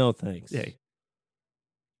no thanks. Yeah.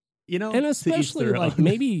 And especially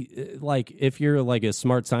maybe if you're a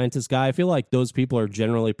smart scientist guy, I feel like those people are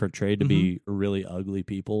generally portrayed to be really ugly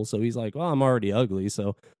people. So he's like, well, I'm already ugly.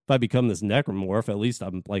 So if I become this necromorph, at least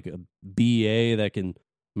I'm like a BA that can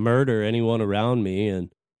murder anyone around me. And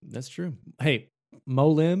that's true. Hey, mo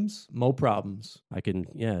limbs, mo problems. I can,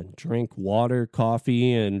 drink water,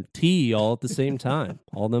 coffee, and tea all at the same time.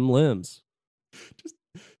 All them limbs. Just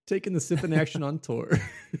taking the sipping action on tour.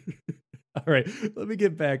 All right, let me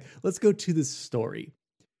get back. Let's go to the story.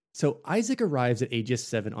 So Isaac arrives at Aegis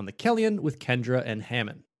 7 on the Kellion with Kendra and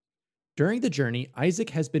Hammond. During the journey, Isaac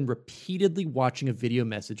has been repeatedly watching a video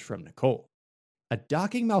message from Nicole. A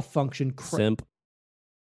docking malfunction... Simp.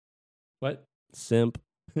 What? Simp.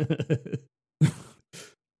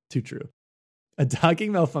 Too true. A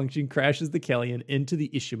docking malfunction crashes the Kellion into the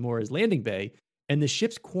Ishimura's landing bay, and the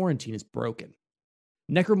ship's quarantine is broken.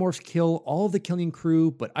 Necromorphs kill all of the Kellion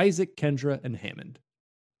crew but Isaac, Kendra, and Hammond.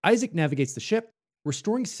 Isaac navigates the ship,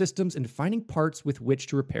 restoring systems and finding parts with which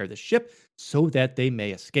to repair the ship so that they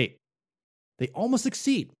may escape. They almost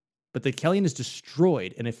succeed, but the Kellion is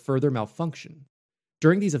destroyed in a further malfunction.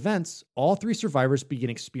 During these events, all 3 survivors begin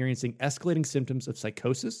experiencing escalating symptoms of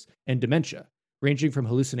psychosis and dementia, ranging from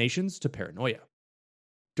hallucinations to paranoia.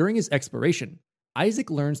 During his exploration, Isaac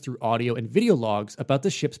learns through audio and video logs about the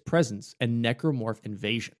ship's presence and necromorph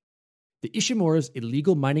invasion. The Ishimura's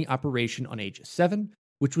illegal mining operation on Aegis 7,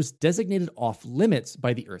 which was designated off-limits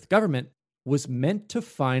by the Earth government, was meant to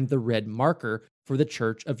find the red marker for the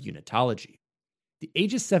Church of Unitology. The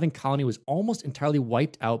Aegis 7 colony was almost entirely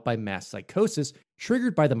wiped out by mass psychosis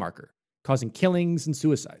triggered by the marker, causing killings and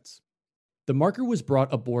suicides. The marker was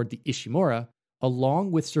brought aboard the Ishimura,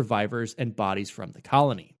 along with survivors and bodies from the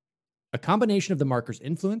colony. A combination of the marker's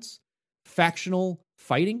influence, factional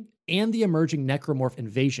fighting, and the emerging necromorph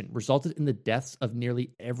invasion resulted in the deaths of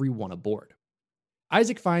nearly everyone aboard.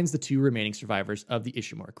 Isaac finds the 2 remaining survivors of the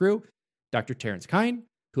Ishimura crew, Dr. Terrence Kyne,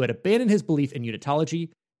 who had abandoned his belief in Unitology,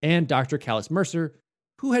 and Dr. Callus Mercer,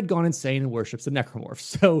 who had gone insane and worships the necromorphs.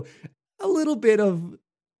 So a little bit of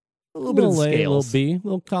scales. A, little B,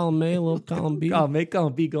 little column A, little column B. Column A,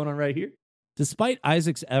 column B going on right here. Despite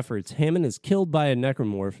Isaac's efforts, Hammond is killed by a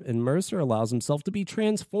necromorph, and Mercer allows himself to be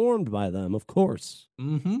transformed by them, of course.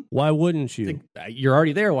 Mm-hmm. Why wouldn't you? You're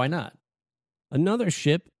already there, why not? Another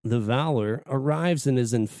ship, the Valor, arrives and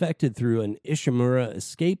is infected through an Ishimura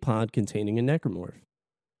escape pod containing a necromorph.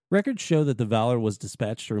 Records show that the Valor was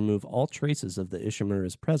dispatched to remove all traces of the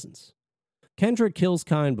Ishimura's presence. Kendra kills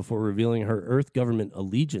Kyne before revealing her Earth government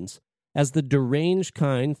allegiance, as the deranged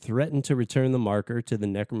Kyne threatened to return the marker to the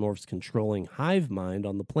necromorph's controlling hive mind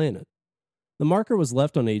on the planet. The marker was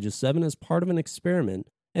left on Aegis 7 as part of an experiment,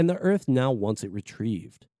 and the Earth now wants it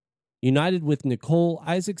retrieved. United with Nicole,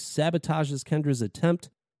 Isaac sabotages Kendra's attempt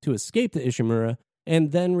to escape the Ishimura,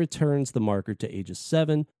 and then returns the marker to Aegis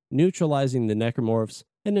 7, neutralizing the necromorphs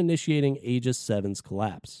and initiating Aegis 7's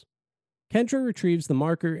collapse. Kendra retrieves the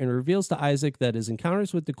marker and reveals to Isaac that his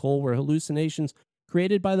encounters with Nicole were hallucinations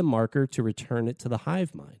created by the marker to return it to the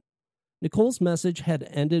hive mind. Nicole's message had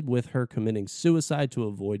ended with her committing suicide to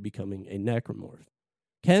avoid becoming a necromorph.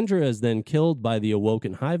 Kendra is then killed by the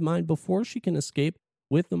awoken hive mind before she can escape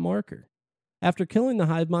with the marker. After killing the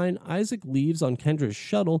hive mind, Isaac leaves on Kendra's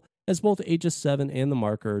shuttle as both Aegis 7 and the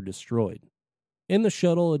marker are destroyed. In the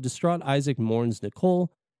shuttle, a distraught Isaac mourns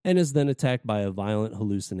Nicole and is then attacked by a violent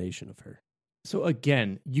hallucination of her. So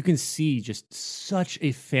again, you can see just such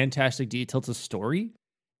a fantastic detail to story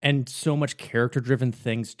and so much character-driven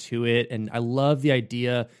things to it. And I love the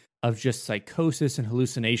idea of just psychosis and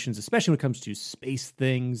hallucinations, especially when it comes to space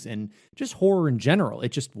things and just horror in general.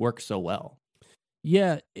 It just works so well.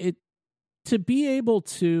 Yeah, to be able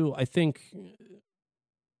to, I think,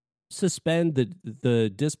 suspend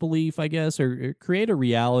the disbelief, I guess, or create a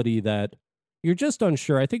reality that you're just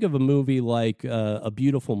unsure. I think of a movie like A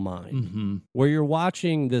Beautiful Mind, where you're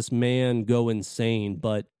watching this man go insane,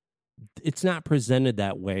 but it's not presented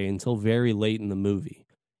that way until very late in the movie.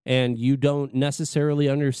 And you don't necessarily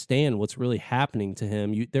understand what's really happening to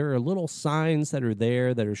him. There are little signs that are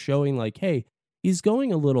there that are showing like, hey, he's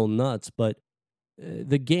going a little nuts, but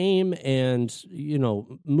the game and,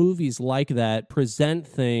 movies like that present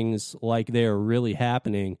things like they're really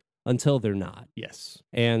happening until they're not. Yes.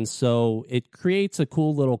 And so it creates a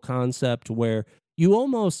cool little concept where you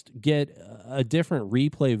almost get a different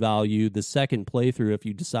replay value the second playthrough if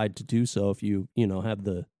you decide to do so, if you have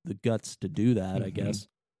the guts to do that, I guess.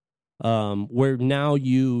 Where now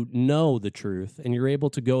you know the truth and you're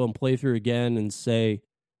able to go and play through again and say,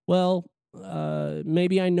 well,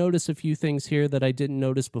 maybe I notice a few things here that I didn't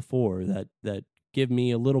notice before that give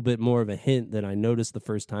me a little bit more of a hint than I noticed the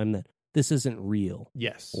first time that this isn't real.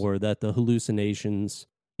 Yes. Or that the hallucinations,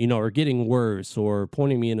 are getting worse or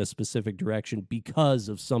pointing me in a specific direction because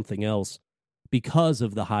of something else, because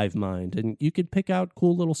of the hive mind. And you could pick out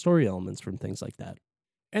cool little story elements from things like that.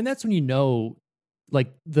 And that's when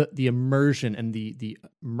like the immersion and the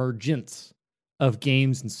emergence of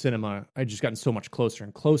games and cinema, I've just gotten so much closer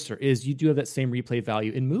and closer, is you do have that same replay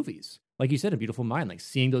value in movies. Like you said, A Beautiful Mind, like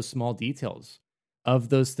seeing those small details of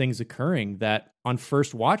those things occurring that on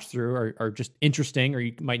first watch through are just interesting, or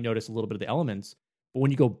you might notice a little bit of the elements. But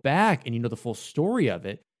when you go back and you know the full story of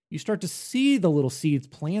it, you start to see the little seeds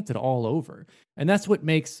planted all over. And that's what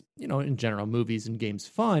makes, in general, movies and games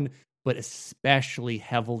fun, but especially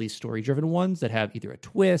heavily story-driven ones that have either a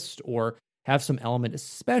twist or have some element,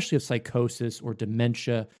 especially of psychosis or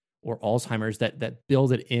dementia or Alzheimer's, that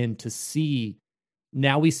build it in to see.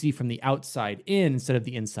 Now we see from the outside in instead of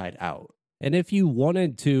the inside out. And if you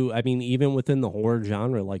wanted to, even within the horror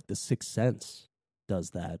genre, like The Sixth Sense does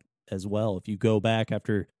that as well. If you go back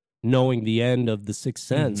after knowing the end of The Sixth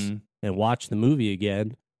Sense and watch the movie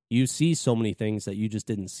again, you see so many things that you just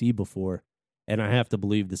didn't see before. And I have to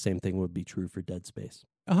believe the same thing would be true for Dead Space.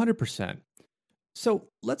 100%. So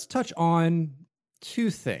let's touch on two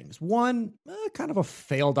things. One, kind of a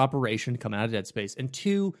failed operation coming out of Dead Space, and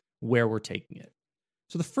two, where we're taking it.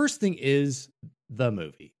 So the first thing is the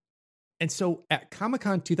movie. And so at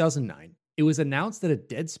Comic-Con 2009, it was announced that a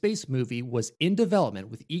Dead Space movie was in development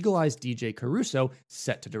with Eagle Eye's DJ Caruso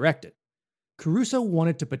set to direct it. Caruso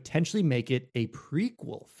wanted to potentially make it a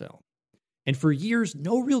prequel film. And for years,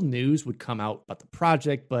 no real news would come out about the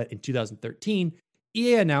project, but in 2013,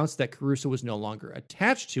 EA announced that Caruso was no longer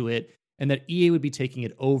attached to it and that EA would be taking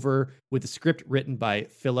it over with the script written by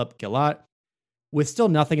Philip Gillot, with still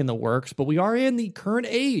nothing in the works, but we are in the current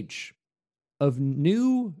age of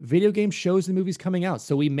new video game shows and movies coming out.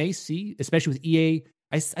 So we may see, especially with EA,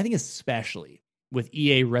 I think especially with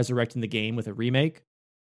EA resurrecting the game with a remake,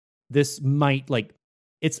 this might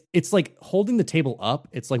it's like holding the table up.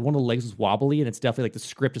 It's like one of the legs is wobbly and it's definitely like the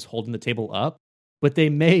script is holding the table up, but they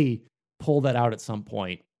may pull that out at some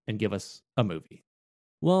point and give us a movie.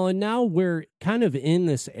 Well, and now we're kind of in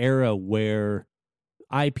this era where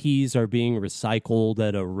IPs are being recycled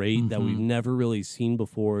at a rate that we've never really seen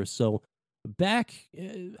before. So back,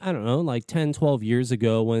 I don't know, like 10, 12 years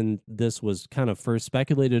ago when this was kind of first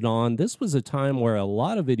speculated on, this was a time where a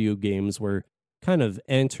lot of video games were kind of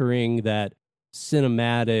entering that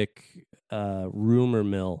cinematic rumor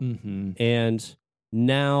mill. And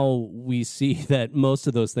now we see that most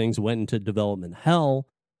of those things went into development hell.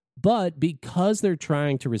 But because they're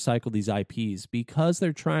trying to recycle these IPs, because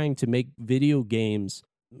they're trying to make video games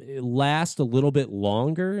last a little bit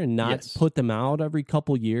longer and not put them out every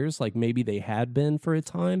couple years like maybe they had been for a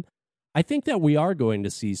time, I think that we are going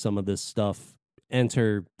to see some of this stuff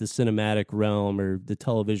enter the cinematic realm or the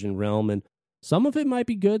television realm. And some of it might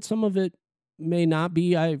be good, some of it may not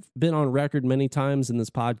be. I've been on record many times in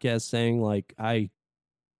this podcast saying, like, I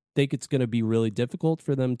think it's going to be really difficult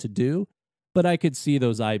for them to do, but I could see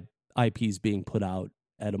those IPs being put out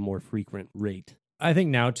at a more frequent rate. I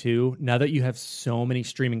think now, too, now that you have so many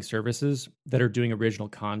streaming services that are doing original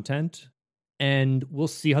content, and we'll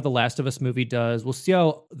see how The Last of Us movie does, we'll see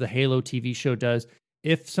how the Halo TV show does.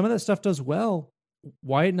 If some of that stuff does well,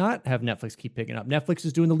 why not have Netflix keep picking up? Netflix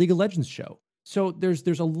is doing the League of Legends show. So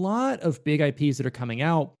there's a lot of big IPs that are coming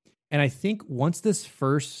out, and I think once this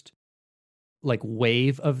first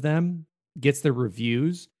wave of them gets their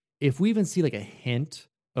reviews, if we even see a hint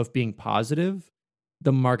of being positive,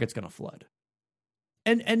 the market's going to flood.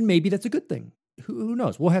 And maybe that's a good thing. Who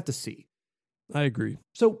knows? We'll have to see. I agree.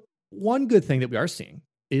 So one good thing that we are seeing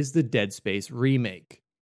is the Dead Space remake.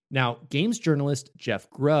 Now, games journalist Jeff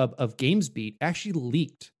Grubb of GamesBeat actually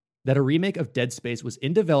leaked that a remake of Dead Space was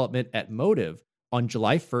in development at Motive on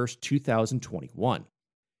July 1st, 2021.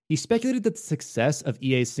 He speculated that the success of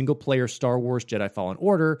EA's single-player Star Wars Jedi Fallen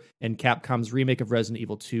Order and Capcom's remake of Resident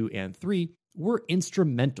Evil 2 and 3 were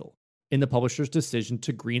instrumental in the publisher's decision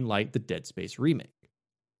to greenlight the Dead Space remake.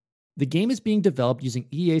 The game is being developed using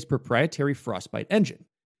EA's proprietary Frostbite engine,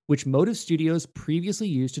 which Motive Studios previously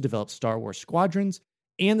used to develop Star Wars Squadrons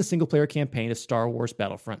and the single-player campaign of Star Wars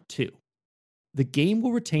Battlefront 2. The game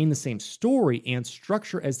will retain the same story and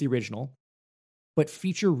structure as the original, but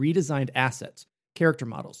feature redesigned assets, character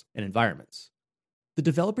models, and environments. The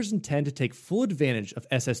developers intend to take full advantage of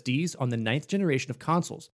SSDs on the 9th generation of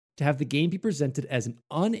consoles to have the game be presented as an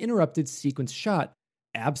uninterrupted sequence shot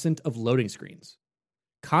absent of loading screens.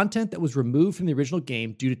 Content that was removed from the original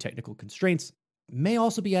game due to technical constraints may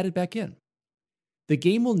also be added back in. The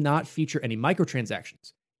game will not feature any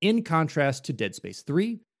microtransactions, in contrast to Dead Space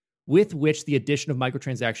 3, with which the addition of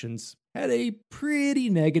microtransactions had a pretty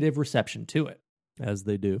negative reception to it. As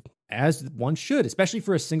they do. As one should, especially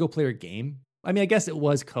for a single-player game. I mean, I guess it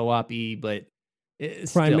was co-op-y, but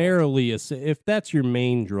primarily, if that's your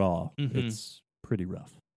main draw, it's pretty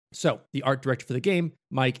rough. So, the art director for the game,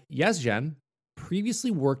 Mike Yazjan,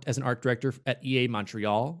 previously worked as an art director at EA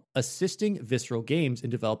Montreal, assisting Visceral Games in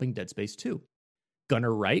developing Dead Space 2.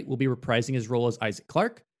 Gunnar Wright will be reprising his role as Isaac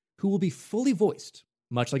Clarke, who will be fully voiced,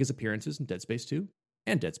 much like his appearances in Dead Space 2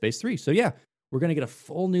 and Dead Space 3. So yeah, We're going to get a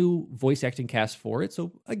full new voice acting cast for it.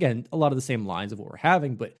 So again, a lot of the same lines of what we're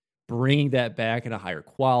having, but bringing that back in a higher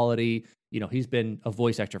quality. He's been a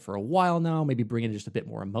voice actor for a while now, maybe bringing just a bit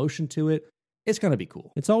more emotion to it. It's going to be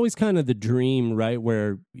cool. It's always kind of the dream, right?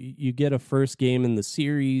 Where you get a first game in the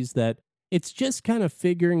series that it's just kind of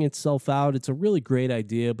figuring itself out. It's a really great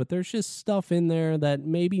idea, but there's just stuff in there that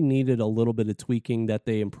maybe needed a little bit of tweaking that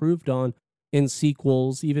they improved on in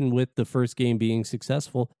sequels, even with the first game being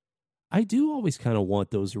successful. I do always kind of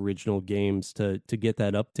want those original games to get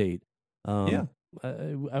that update. Yeah.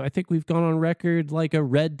 I think we've gone on record like a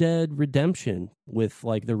Red Dead Redemption with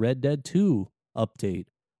like the Red Dead 2 update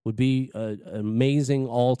would be an amazing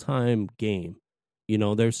all-time game.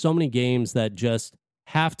 There's so many games that just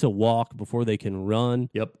have to walk before they can run.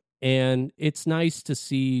 Yep. And it's nice to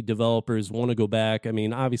see developers want to go back. I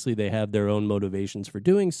mean, obviously they have their own motivations for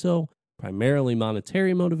doing so, primarily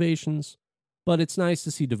monetary motivations. But it's nice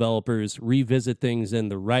to see developers revisit things in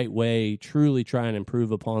the right way, truly try and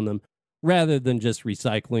improve upon them, rather than just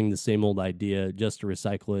recycling the same old idea just to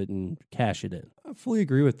recycle it and cash it in. I fully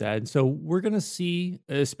agree with that. And so we're going to see,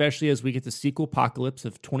 especially as we get the sequel apocalypse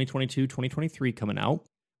of 2022, 2023 coming out,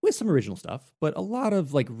 with some original stuff, but a lot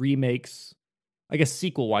of like remakes, I guess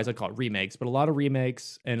sequel-wise, I call it remakes, but a lot of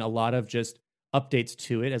remakes and a lot of just updates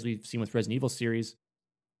to it, as we've seen with Resident Evil series.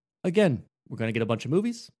 Again, we're going to get a bunch of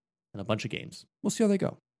movies and a bunch of games. We'll see how they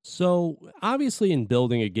go. So obviously in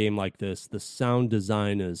building a game like this, the sound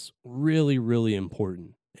design is really, really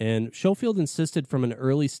important. And Schofield insisted from an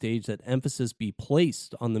early stage that emphasis be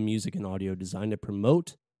placed on the music and audio design to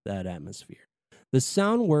promote that atmosphere. The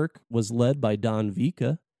sound work was led by Don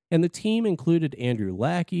Vika, and the team included Andrew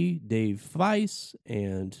Lackey, Dave Weiss,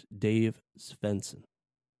 and Dave Svensson.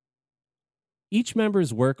 Each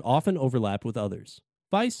member's work often overlapped with others.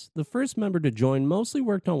 Weiss, the first member to join, mostly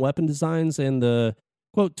worked on weapon designs and the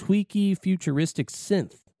quote, tweaky, futuristic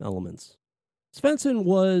synth elements. Svensson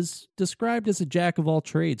was described as a jack of all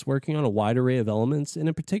trades, working on a wide array of elements, and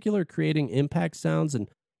in particular creating impact sounds and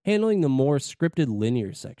handling the more scripted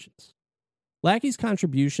linear sections. Lackey's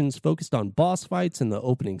contributions focused on boss fights and the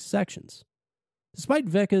opening sections. Despite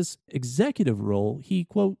Veka's executive role, he,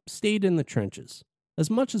 quote, stayed in the trenches as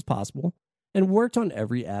much as possible and worked on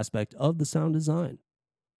every aspect of the sound design.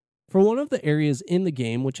 For one of the areas in the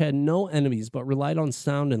game which had no enemies but relied on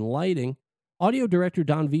sound and lighting, audio director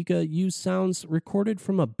Don Vika used sounds recorded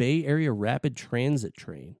from a Bay Area rapid transit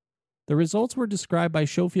train. The results were described by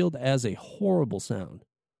Schofield as a horrible sound.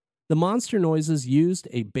 The monster noises used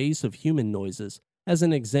a base of human noises. As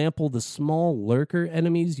an example, the small lurker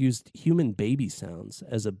enemies used human baby sounds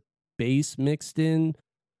as a base mixed in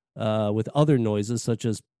with other noises such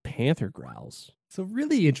as panther growls. It's a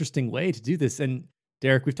really interesting way to do this. And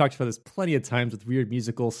Derek, we've talked about this plenty of times with weird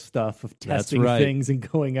musical stuff of testing things and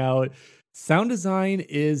going out. Sound design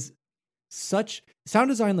is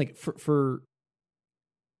like for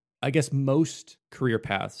I guess most career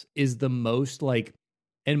paths is the most like,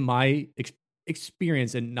 in my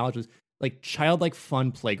experience and knowledge, was like childlike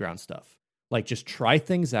fun playground stuff. Like just try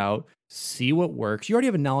things out, see what works. You already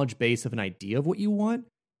have a knowledge base of an idea of what you want,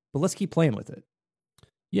 but let's keep playing with it.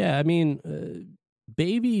 Yeah, I mean,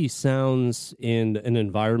 baby sounds in an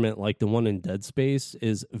environment like the one in Dead Space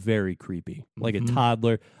is very creepy. Like a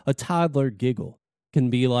toddler giggle can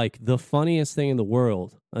be like the funniest thing in the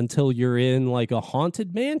world until you're in like a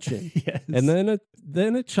haunted mansion. Yes. And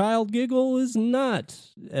then a child giggle is not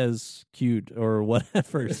as cute or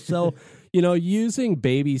whatever. So, using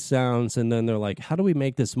baby sounds and then they're like, how do we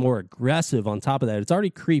make this more aggressive on top of that? It's already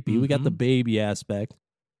creepy. We got the baby aspect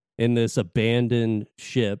in this abandoned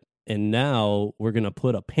ship. And now we're going to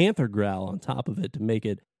put a panther growl on top of it to make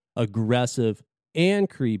it aggressive and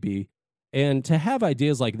creepy. And to have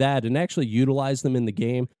ideas like that and actually utilize them in the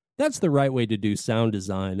game, that's the right way to do sound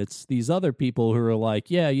design. It's these other people who are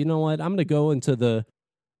like, yeah, you know what? I'm going to go into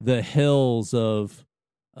the hills of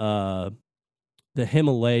the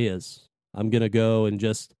Himalayas. I'm going to go and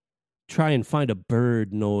just try and find a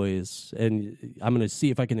bird noise. And I'm going to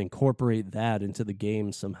see if I can incorporate that into the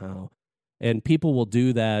game somehow. And people will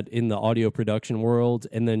do that in the audio production world,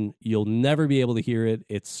 and then you'll never be able to hear it.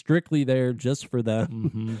 It's strictly there just for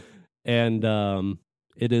them. And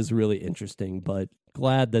it is really interesting, but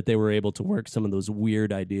glad that they were able to work some of those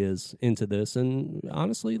weird ideas into this and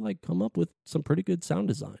honestly, like, come up with some pretty good sound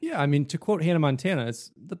design. Yeah, I mean, to quote Hannah Montana,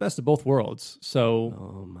 it's the best of both worlds. So,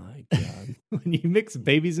 oh my God. When you mix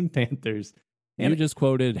babies and panthers. You just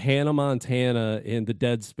quoted Hannah Montana in the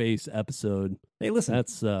Dead Space episode. Hey, listen,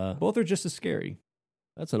 that's both are just as scary.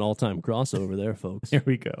 That's an all-time crossover there, folks. There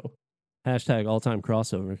we go. Hashtag all-time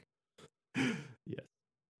crossover. Yes.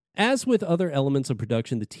 As with other elements of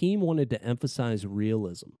production, the team wanted to emphasize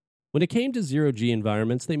realism. When it came to zero-G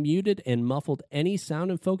environments, they muted and muffled any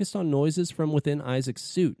sound and focused on noises from within Isaac's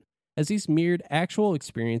suit, as these mirrored actual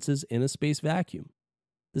experiences in a space vacuum.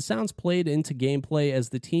 The sounds played into gameplay as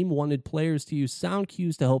the team wanted players to use sound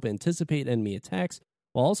cues to help anticipate enemy attacks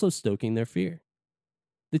while also stoking their fear.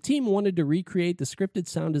 The team wanted to recreate the scripted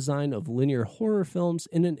sound design of linear horror films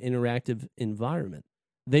in an interactive environment.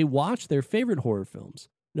 They watched their favorite horror films,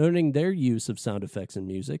 noting their use of sound effects and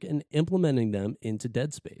music and implementing them into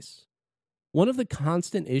Dead Space. One of the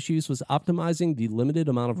constant issues was optimizing the limited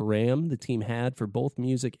amount of RAM the team had for both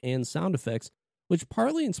music and sound effects, which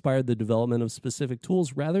partly inspired the development of specific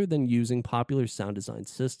tools rather than using popular sound design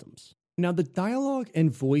systems. Now, the dialogue and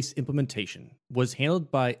voice implementation was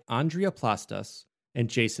handled by Andrea Plastas and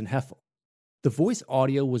Jason Heffel. The voice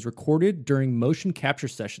audio was recorded during motion capture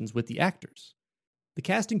sessions with the actors. The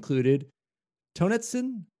cast included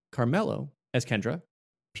Tonetson Carmelo as Kendra,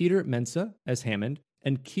 Peter Mensah as Hammond,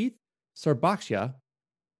 and Keith Sarbakhia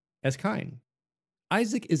as Kyne.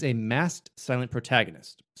 Isaac is a masked silent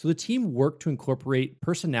protagonist, so the team worked to incorporate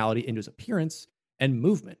personality into his appearance and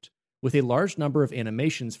movement, with a large number of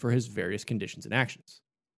animations for his various conditions and actions.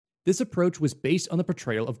 This approach was based on the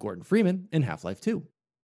portrayal of Gordon Freeman in Half-Life 2.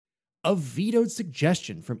 A vetoed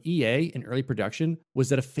suggestion from EA in early production was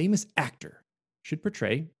that a famous actor should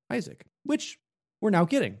portray Isaac, which we're now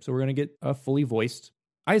getting. So we're going to get a fully voiced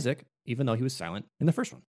Isaac, even though he was silent in the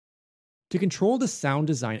first one. To control the sound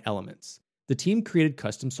design elements, the team created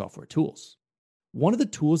custom software tools. One of the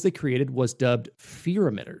tools they created was dubbed fear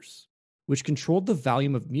emitters, which controlled the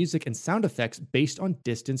volume of music and sound effects based on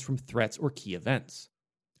distance from threats or key events.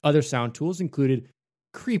 Other sound tools included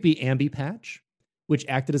Creepy Ambi Patch, which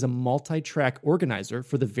acted as a multi-track organizer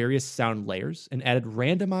for the various sound layers and added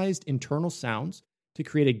randomized internal sounds to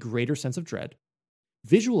create a greater sense of dread.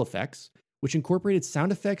 Visual Effects, which incorporated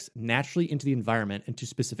sound effects naturally into the environment and to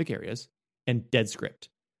specific areas. And DeadScript,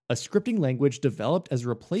 a scripting language developed as a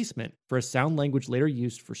replacement for a sound language later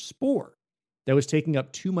used for Spore that was taking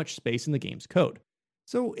up too much space in the game's code.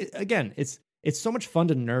 So again, it's so much fun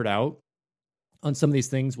to nerd out on some of these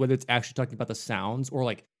things, whether it's actually talking about the sounds or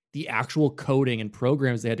like the actual coding and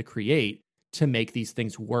programs they had to create to make these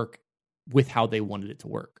things work with how they wanted it to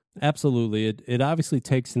work. Absolutely. It obviously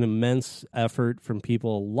takes an immense effort from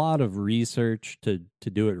people, a lot of research to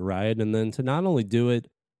do it right, and then to not only do it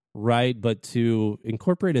right, but to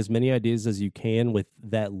incorporate as many ideas as you can with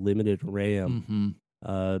that limited RAM.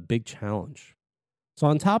 Big challenge. So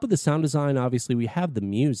on top of the sound design, obviously, we have the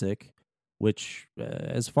music, which,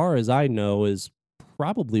 as far as I know, is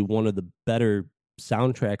probably one of the better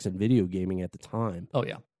soundtracks in video gaming at the time. Oh,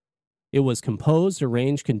 yeah. It was composed,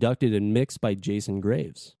 arranged, conducted, and mixed by Jason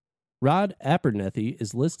Graves. Rod Abernethy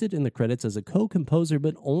is listed in the credits as a co-composer,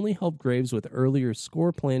 but only helped Graves with earlier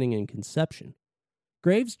score planning and conception.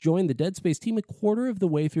 Graves joined the Dead Space team a quarter of the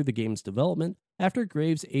way through the game's development after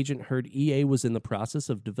Graves' agent heard EA was in the process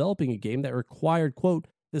of developing a game that required, quote,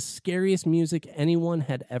 the scariest music anyone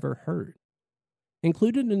had ever heard.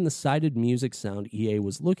 Included in the cited music sound EA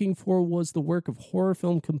was looking for was the work of horror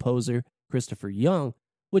film composer Christopher Young,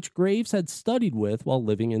 which Graves had studied with while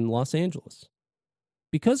living in Los Angeles.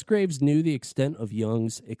 Because Graves knew the extent of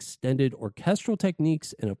Young's extended orchestral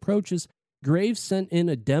techniques and approaches, Graves sent in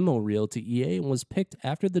a demo reel to EA and was picked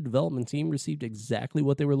after the development team received exactly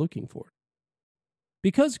what they were looking for.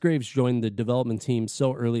 Because Graves joined the development team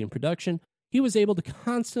so early in production, he was able to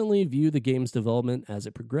constantly view the game's development as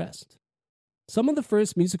it progressed. Some of the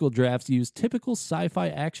first musical drafts used typical sci-fi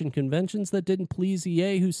action conventions that didn't please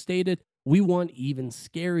EA, who stated, "We want even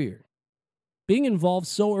scarier." Being involved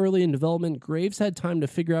so early in development, Graves had time to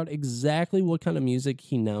figure out exactly what kind of music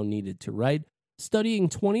he now needed to write, studying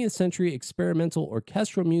 20th century experimental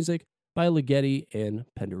orchestral music by Ligeti and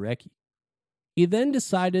Penderecki. He then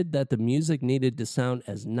decided that the music needed to sound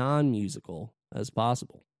as non-musical as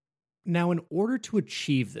possible. Now, in order to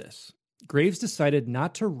achieve this, Graves decided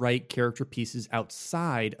not to write character pieces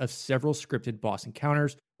outside of several scripted boss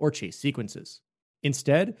encounters or chase sequences.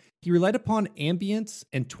 Instead, he relied upon ambience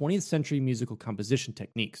and 20th century musical composition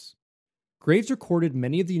techniques. Graves recorded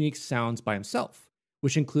many of the unique sounds by himself,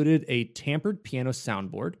 which included a tampered piano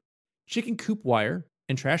soundboard, chicken coop wire,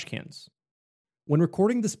 and trash cans. When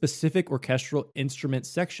recording the specific orchestral instrument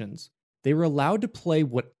sections, they were allowed to play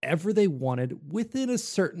whatever they wanted within a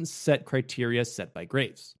certain set criteria set by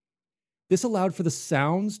Graves. This allowed for the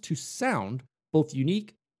sounds to sound both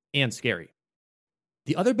unique and scary.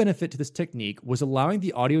 The other benefit to this technique was allowing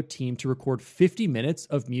the audio team to record 50 minutes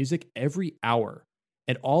of music every hour,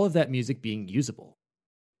 and all of that music being usable.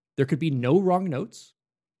 There could be no wrong notes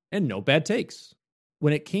and no bad takes.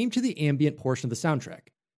 When it came to the ambient portion of the soundtrack,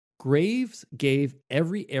 Graves gave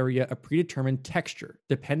every area a predetermined texture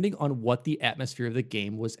depending on what the atmosphere of the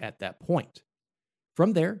game was at that point.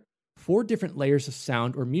 From there, 4 different layers of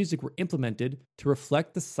sound or music were implemented to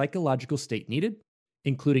reflect the psychological state needed,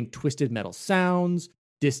 including twisted metal sounds,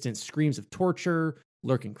 distant screams of torture,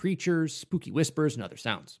 lurking creatures, spooky whispers, and other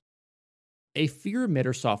sounds. A fear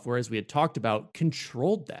emitter software, as we had talked about,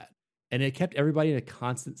 controlled that, and it kept everybody in a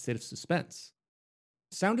constant state of suspense.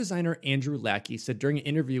 Sound designer Andrew Lackey said during an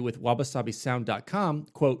interview with WabiSabiSound.com,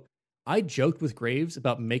 quote, "I joked with Graves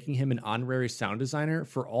about making him an honorary sound designer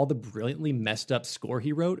for all the brilliantly messed up score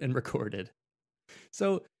he wrote and recorded."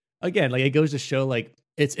 So again, like, it goes to show, like,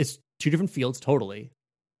 it's 2 different fields totally,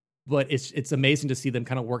 but it's amazing to see them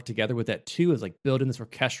kind of work together with that too, as like building this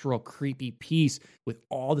orchestral creepy piece with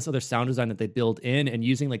all this other sound design that they build in, and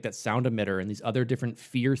using like that sound emitter and these other different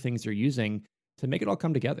fear things they're using to make it all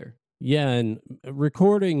come together. Yeah, and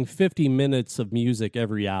recording 50 minutes of music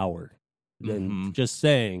every hour, and just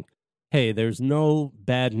saying, hey, there's no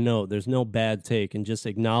bad note, there's no bad take, and just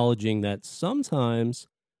acknowledging that sometimes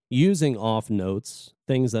using off notes,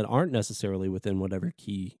 things that aren't necessarily within whatever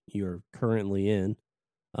key you're currently in,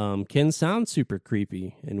 can sound super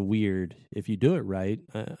creepy and weird if you do it right.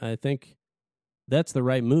 I think that's the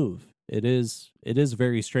right move. It is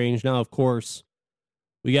very strange. Now, of course,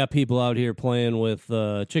 we got people out here playing with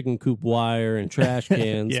chicken coop wire and trash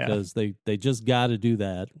cans because they just got to do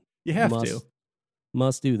that. You have to.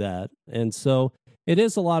 Must do that. And so it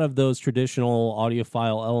is a lot of those traditional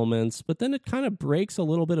audiophile elements, but then it kind of breaks a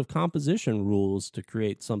little bit of composition rules to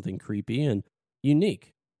create something creepy and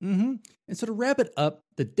unique. And so to wrap it up,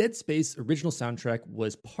 the Dead Space original soundtrack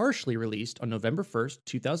was partially released on November 1st,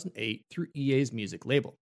 2008 through EA's music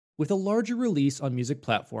label, with a larger release on music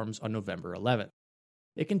platforms on November 11th.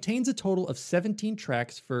 It contains a total of 17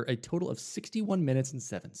 tracks for a total of 61 minutes and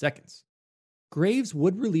 7 seconds. Graves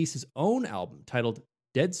would release his own album titled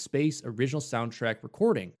Dead Space Original Soundtrack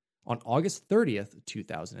Recording on August 30th,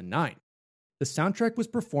 2009. The soundtrack was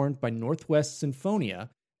performed by Northwest Sinfonia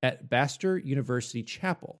at Baxter University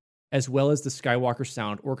Chapel, as well as the Skywalker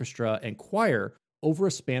Sound Orchestra and Choir over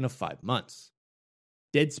a span of 5 months.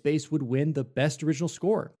 Dead Space would win the Best Original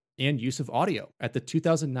Score and Use of Audio at the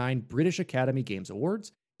 2009 British Academy Games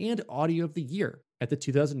Awards and Audio of the Year at the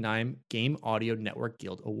 2009 Game Audio Network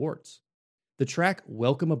Guild Awards. The track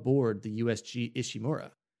Welcome Aboard the USG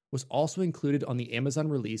Ishimura was also included on the Amazon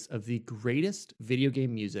release of the Greatest Video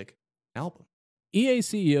Game Music album. EA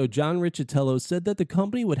CEO John Riccitiello said that the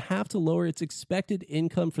company would have to lower its expected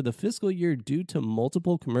income for the fiscal year due to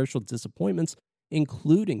multiple commercial disappointments,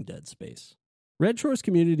 including Dead Space. Red Shore's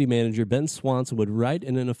community manager Ben Swanson would write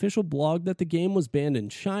in an official blog that the game was banned in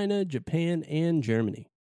China, Japan, and Germany.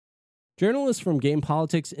 Journalists from Game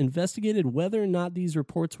Politics investigated whether or not these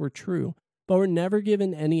reports were true, but were never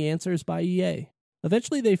given any answers by EA.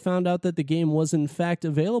 Eventually, they found out that the game was in fact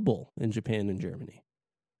available in Japan and Germany.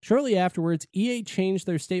 Shortly afterwards, EA changed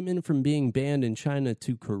their statement from being banned in China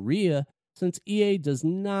to Korea, since EA does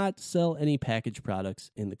not sell any packaged products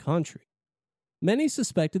in the country. Many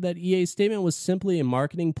suspected that EA's statement was simply a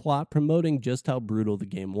marketing plot promoting just how brutal the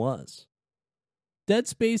game was. Dead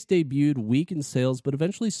Space debuted weak in sales, but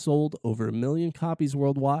eventually sold over 1 million copies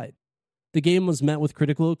worldwide. The game was met with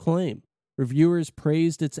critical acclaim. Reviewers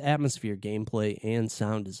praised its atmosphere, gameplay, and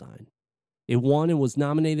sound design. It won and was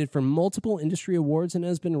nominated for multiple industry awards and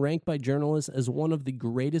has been ranked by journalists as one of the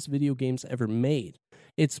greatest video games ever made.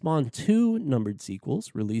 It spawned 2 numbered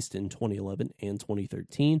sequels, released in 2011 and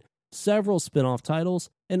 2013, several spin-off titles,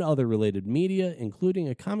 and other related media, including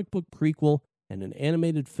a comic book prequel and an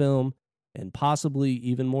animated film, and possibly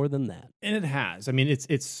even more than that. And it has. I mean,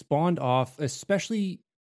 it's spawned off, especially,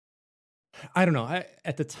 I don't know,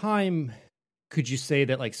 at the time, could you say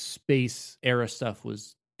that like space era stuff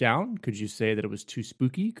was down? Could you say that it was too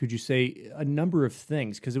spooky? Could you say a number of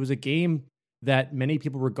things? Because it was a game that many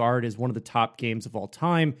people regard as one of the top games of all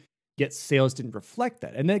time, yet sales didn't reflect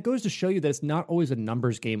that. And that goes to show you that it's not always a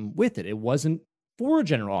numbers game with it. It wasn't for a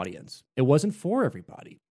general audience. It wasn't for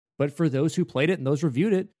everybody. But for those who played it and those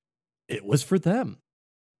reviewed it, it was for them.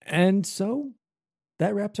 And so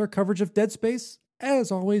that wraps our coverage of Dead Space.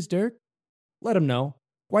 As always, Derek, let them know.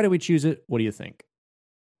 Why did we choose it? What do you think?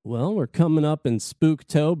 Well, we're coming up in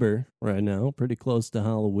Spooktober right now, pretty close to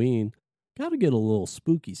Halloween. Got to get a little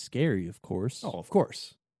spooky scary, of course. Oh, of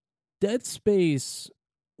course. Dead Space,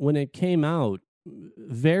 when it came out,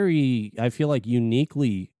 very, I feel like,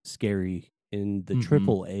 uniquely scary in the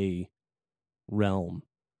AAA realm.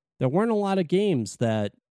 There weren't a lot of games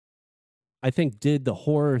that I think did the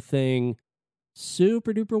horror thing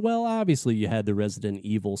super duper well. Obviously, you had the Resident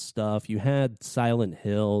Evil stuff, you had Silent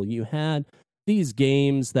Hill, you had these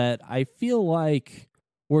games that I feel like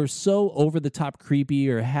were so over the top creepy,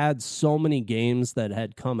 or had so many games that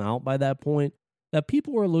had come out by that point that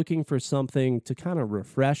people were looking for something to kind of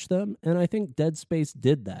refresh them. And I think Dead Space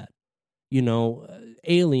did that. You know,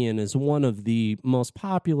 Alien is one of the most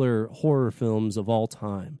popular horror films of all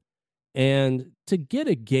time. And to get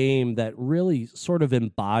a game that really sort of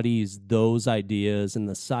embodies those ideas and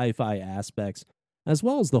the sci-fi aspects, as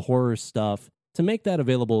well as the horror stuff, to make that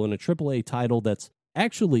available in a AAA title that's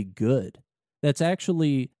actually good, that's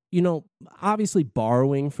actually, you know, obviously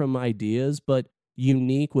borrowing from ideas, but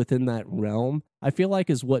unique within that realm, I feel like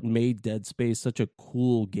is what made Dead Space such a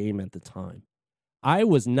cool game at the time. I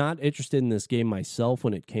was not interested in this game myself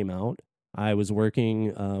when it came out. I was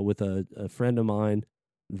working with a friend of mine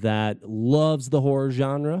that loves the horror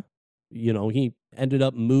genre. You know, he ended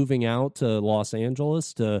up moving out to Los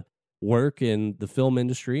Angeles to work in the film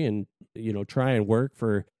industry and, you know, try and work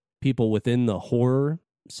for people within the horror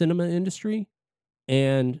cinema industry.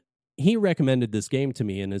 And he recommended this game to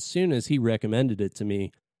me. And as soon as he recommended it to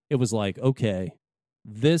me, it was like, okay,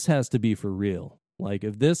 this has to be for real. Like,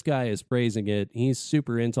 if this guy is praising it, he's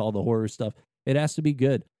super into all the horror stuff, it has to be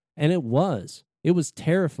good. And it was. It was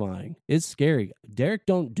terrifying. It's scary. Derek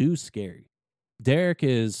don't do scary. Derek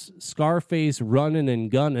is Scarface running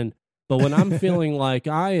and gunning. But when I'm feeling like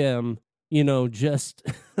I am, you know, just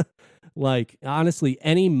like, honestly,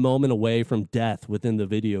 any moment away from death within the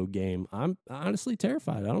video game, I'm honestly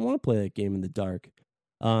terrified. I don't want to play that game in the dark.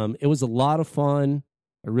 It was a lot of fun.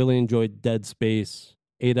 I really enjoyed Dead Space.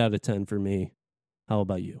 8 out of 10 for me. How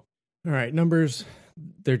about you? All right, numbers,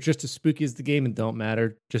 they're just as spooky as the game and don't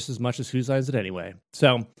matter just as much as who signs it anyway.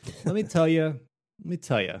 So let me tell you why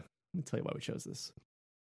we chose this.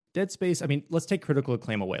 Dead Space, I mean, let's take critical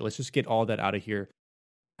acclaim away. Let's just get all that out of here.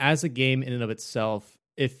 As a game in and of itself,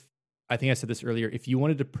 I think I said this earlier, if you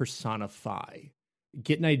wanted to personify,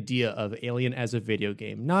 get an idea of Alien as a video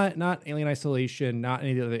game, not Alien Isolation, not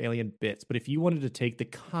any of the other Alien bits, but if you wanted to take the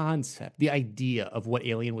concept, the idea of what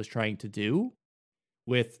Alien was trying to do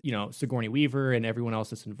with, you know, Sigourney Weaver and everyone else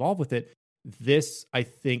that's involved with it, this, I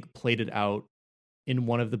think, played it out in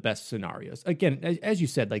one of the best scenarios. Again, as you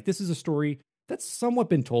said, like, this is a story that's somewhat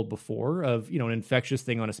been told before of, you know, an infectious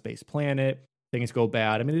thing on a space planet, things go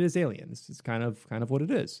bad. I mean, it is aliens. It's kind of what it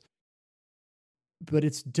is. But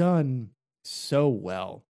it's done so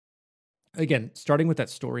well. Again, starting with that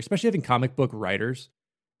story, especially having comic book writers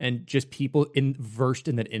and just people versed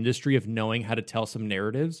in that industry of knowing how to tell some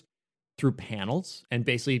narratives through panels and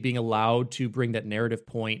basically being allowed to bring that narrative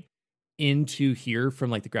point into here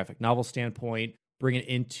from like the graphic novel standpoint, bring it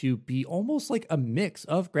into be almost like a mix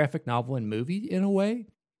of graphic novel and movie in a way,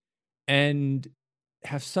 and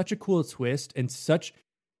have such a cool twist and such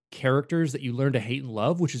characters that you learn to hate and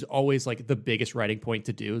love, which is always like the biggest writing point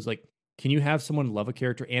to do, is like, can you have someone love a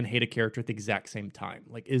character and hate a character at the exact same time?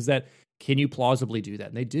 Like, can you plausibly do that?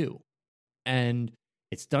 And they do. And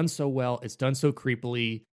it's done so well. It's done so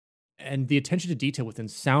creepily. And the attention to detail within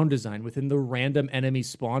sound design, within the random enemy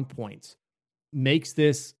spawn points, makes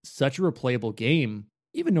this such a replayable game,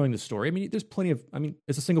 even knowing the story. I mean, there's plenty of,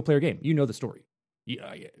 it's a single player game. You know the story. You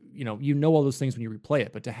know all those things when you replay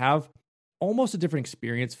it. But to have almost a different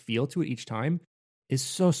experience feel to it each time is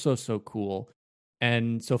so, so, so cool.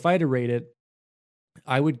 And so if I had to rate it,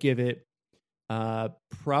 I would give it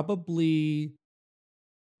probably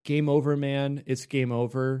Game Over, man. It's Game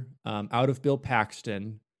Over. Out of Bill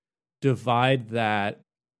Paxton. Divide that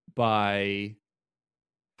by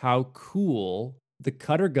how cool the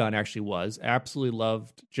cutter gun actually was. Absolutely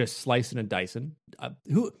loved just slicing and dicing.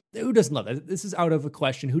 Who doesn't love that? This is out of a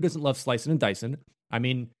question. Who doesn't love slicing and dicing? I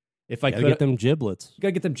mean, if I could get them giblets. You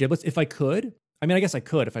gotta get them giblets. If I could, I mean, I guess I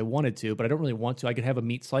could if I wanted to, but I don't really want to. I could have a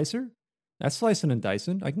meat slicer. That's slicing and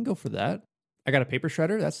dicing. I can go for that. I got a paper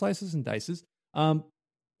shredder. That slices and dices.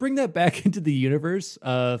 Bring that back into the universe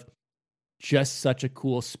of just such a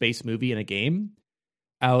cool space movie in a game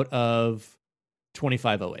out of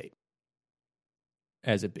 2508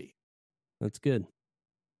 as it be. That's good.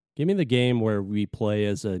 Give me the game where we play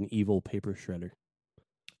as an evil paper shredder.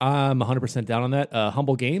 I'm 100% down on that.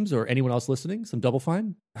 Humble Games or anyone else listening, some Double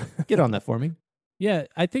Fine, get on that for me. Yeah,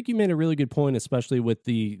 I think you made a really good point, especially with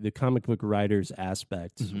the comic book writers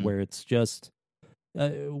aspect, where it's just,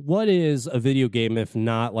 what is a video game if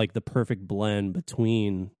not like the perfect blend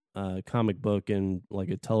between comic book and like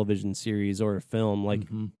a television series or a film? Like,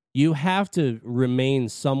 you have to remain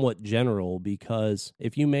somewhat general, because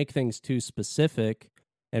if you make things too specific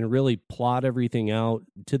and really plot everything out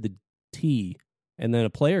to the T, And then a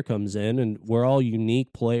player comes in, and we're all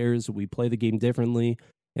unique players. We play the game differently,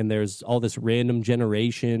 and there's all this random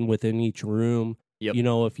generation within each room. Yep. You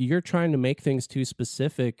know, if you're trying to make things too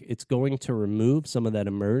specific, it's going to remove some of that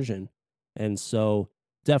immersion. And so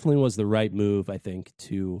definitely was the right move, I think,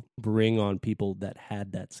 to bring on people that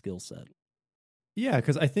had that skill set. Yeah,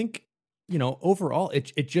 because I think, overall,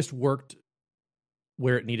 it just worked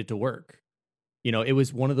where it needed to work. It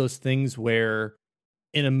was one of those things where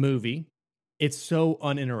in a movie, it's so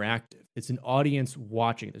uninteractive. It's an audience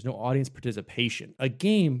watching. There's no audience participation. A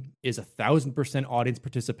game is 1,000% audience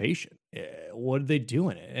participation. What are they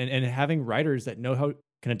doing? And having writers that know how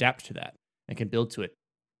can adapt to that and can build to it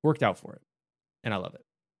worked out for it. And I love it.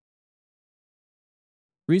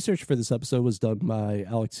 Research for this episode was done by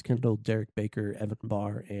Alex Kendall, Derek Baker, Evan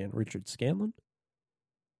Barr, and Richard Scanlon.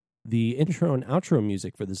 The intro and outro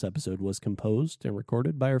music for this episode was composed and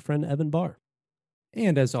recorded by our friend Evan Barr.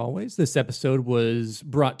 And as always, this episode was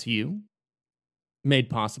brought to you, made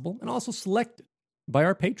possible, and also selected by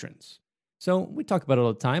our patrons. So we talk about it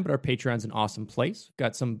all the time, but our Patreon's an awesome place.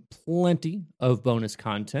 Got plenty of bonus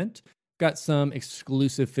content. Got some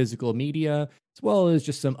exclusive physical media, as well as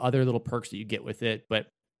just some other little perks that you get with it. But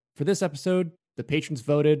for this episode, the patrons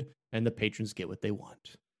voted, and the patrons get what they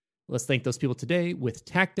want. Let's thank those people today with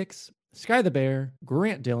Tactics, Sky the Bear,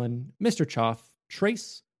 Grant Dillon, Mr. Choff,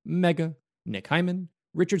 Trace, Mega, Nick Hyman,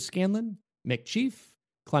 Richard Scanlon, Mick Chief,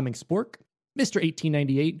 Climbing Spork, Mr.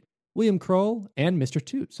 1898, William Kroll, and Mr.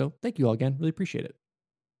 Toot. So thank you all again. Really appreciate it.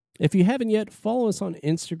 If you haven't yet, follow us on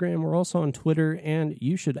Instagram. We're also on Twitter, and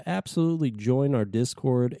you should absolutely join our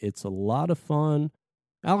Discord. It's a lot of fun.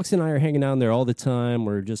 Alex and I are hanging out in there all the time.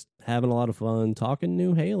 We're just having a lot of fun, talking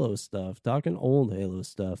new Halo stuff, talking old Halo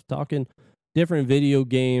stuff, talking different video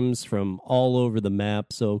games from all over the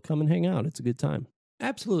map. So come and hang out. It's a good time.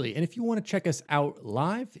 Absolutely. And if you want to check us out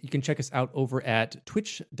live, you can check us out over at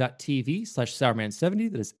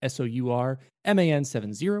twitch.tv/Sourman70. That is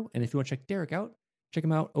SOURMAN70. And if you want to check Derek out, check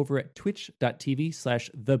him out over at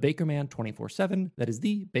twitch.tv/TheBakerman247. That is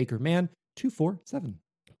the Bakerman247.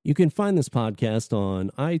 You can find this podcast on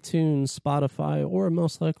iTunes, Spotify, or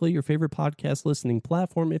most likely your favorite podcast listening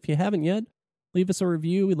platform. If you haven't yet, leave us a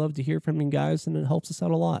review. We'd love to hear from you guys, and it helps us out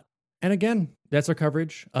a lot. And again, that's our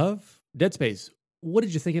coverage of Dead Space. What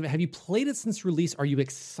did you think of it? Have you played it since release? Are you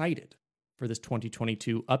excited for this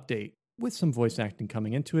 2022 update with some voice acting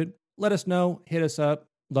coming into it? Let us know. Hit us up.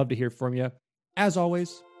 Love to hear from you. As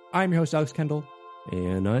always, I'm your host, Alex Kendall.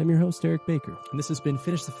 And I'm your host, Derek Baker. And this has been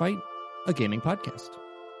Finish the Fight, a gaming podcast.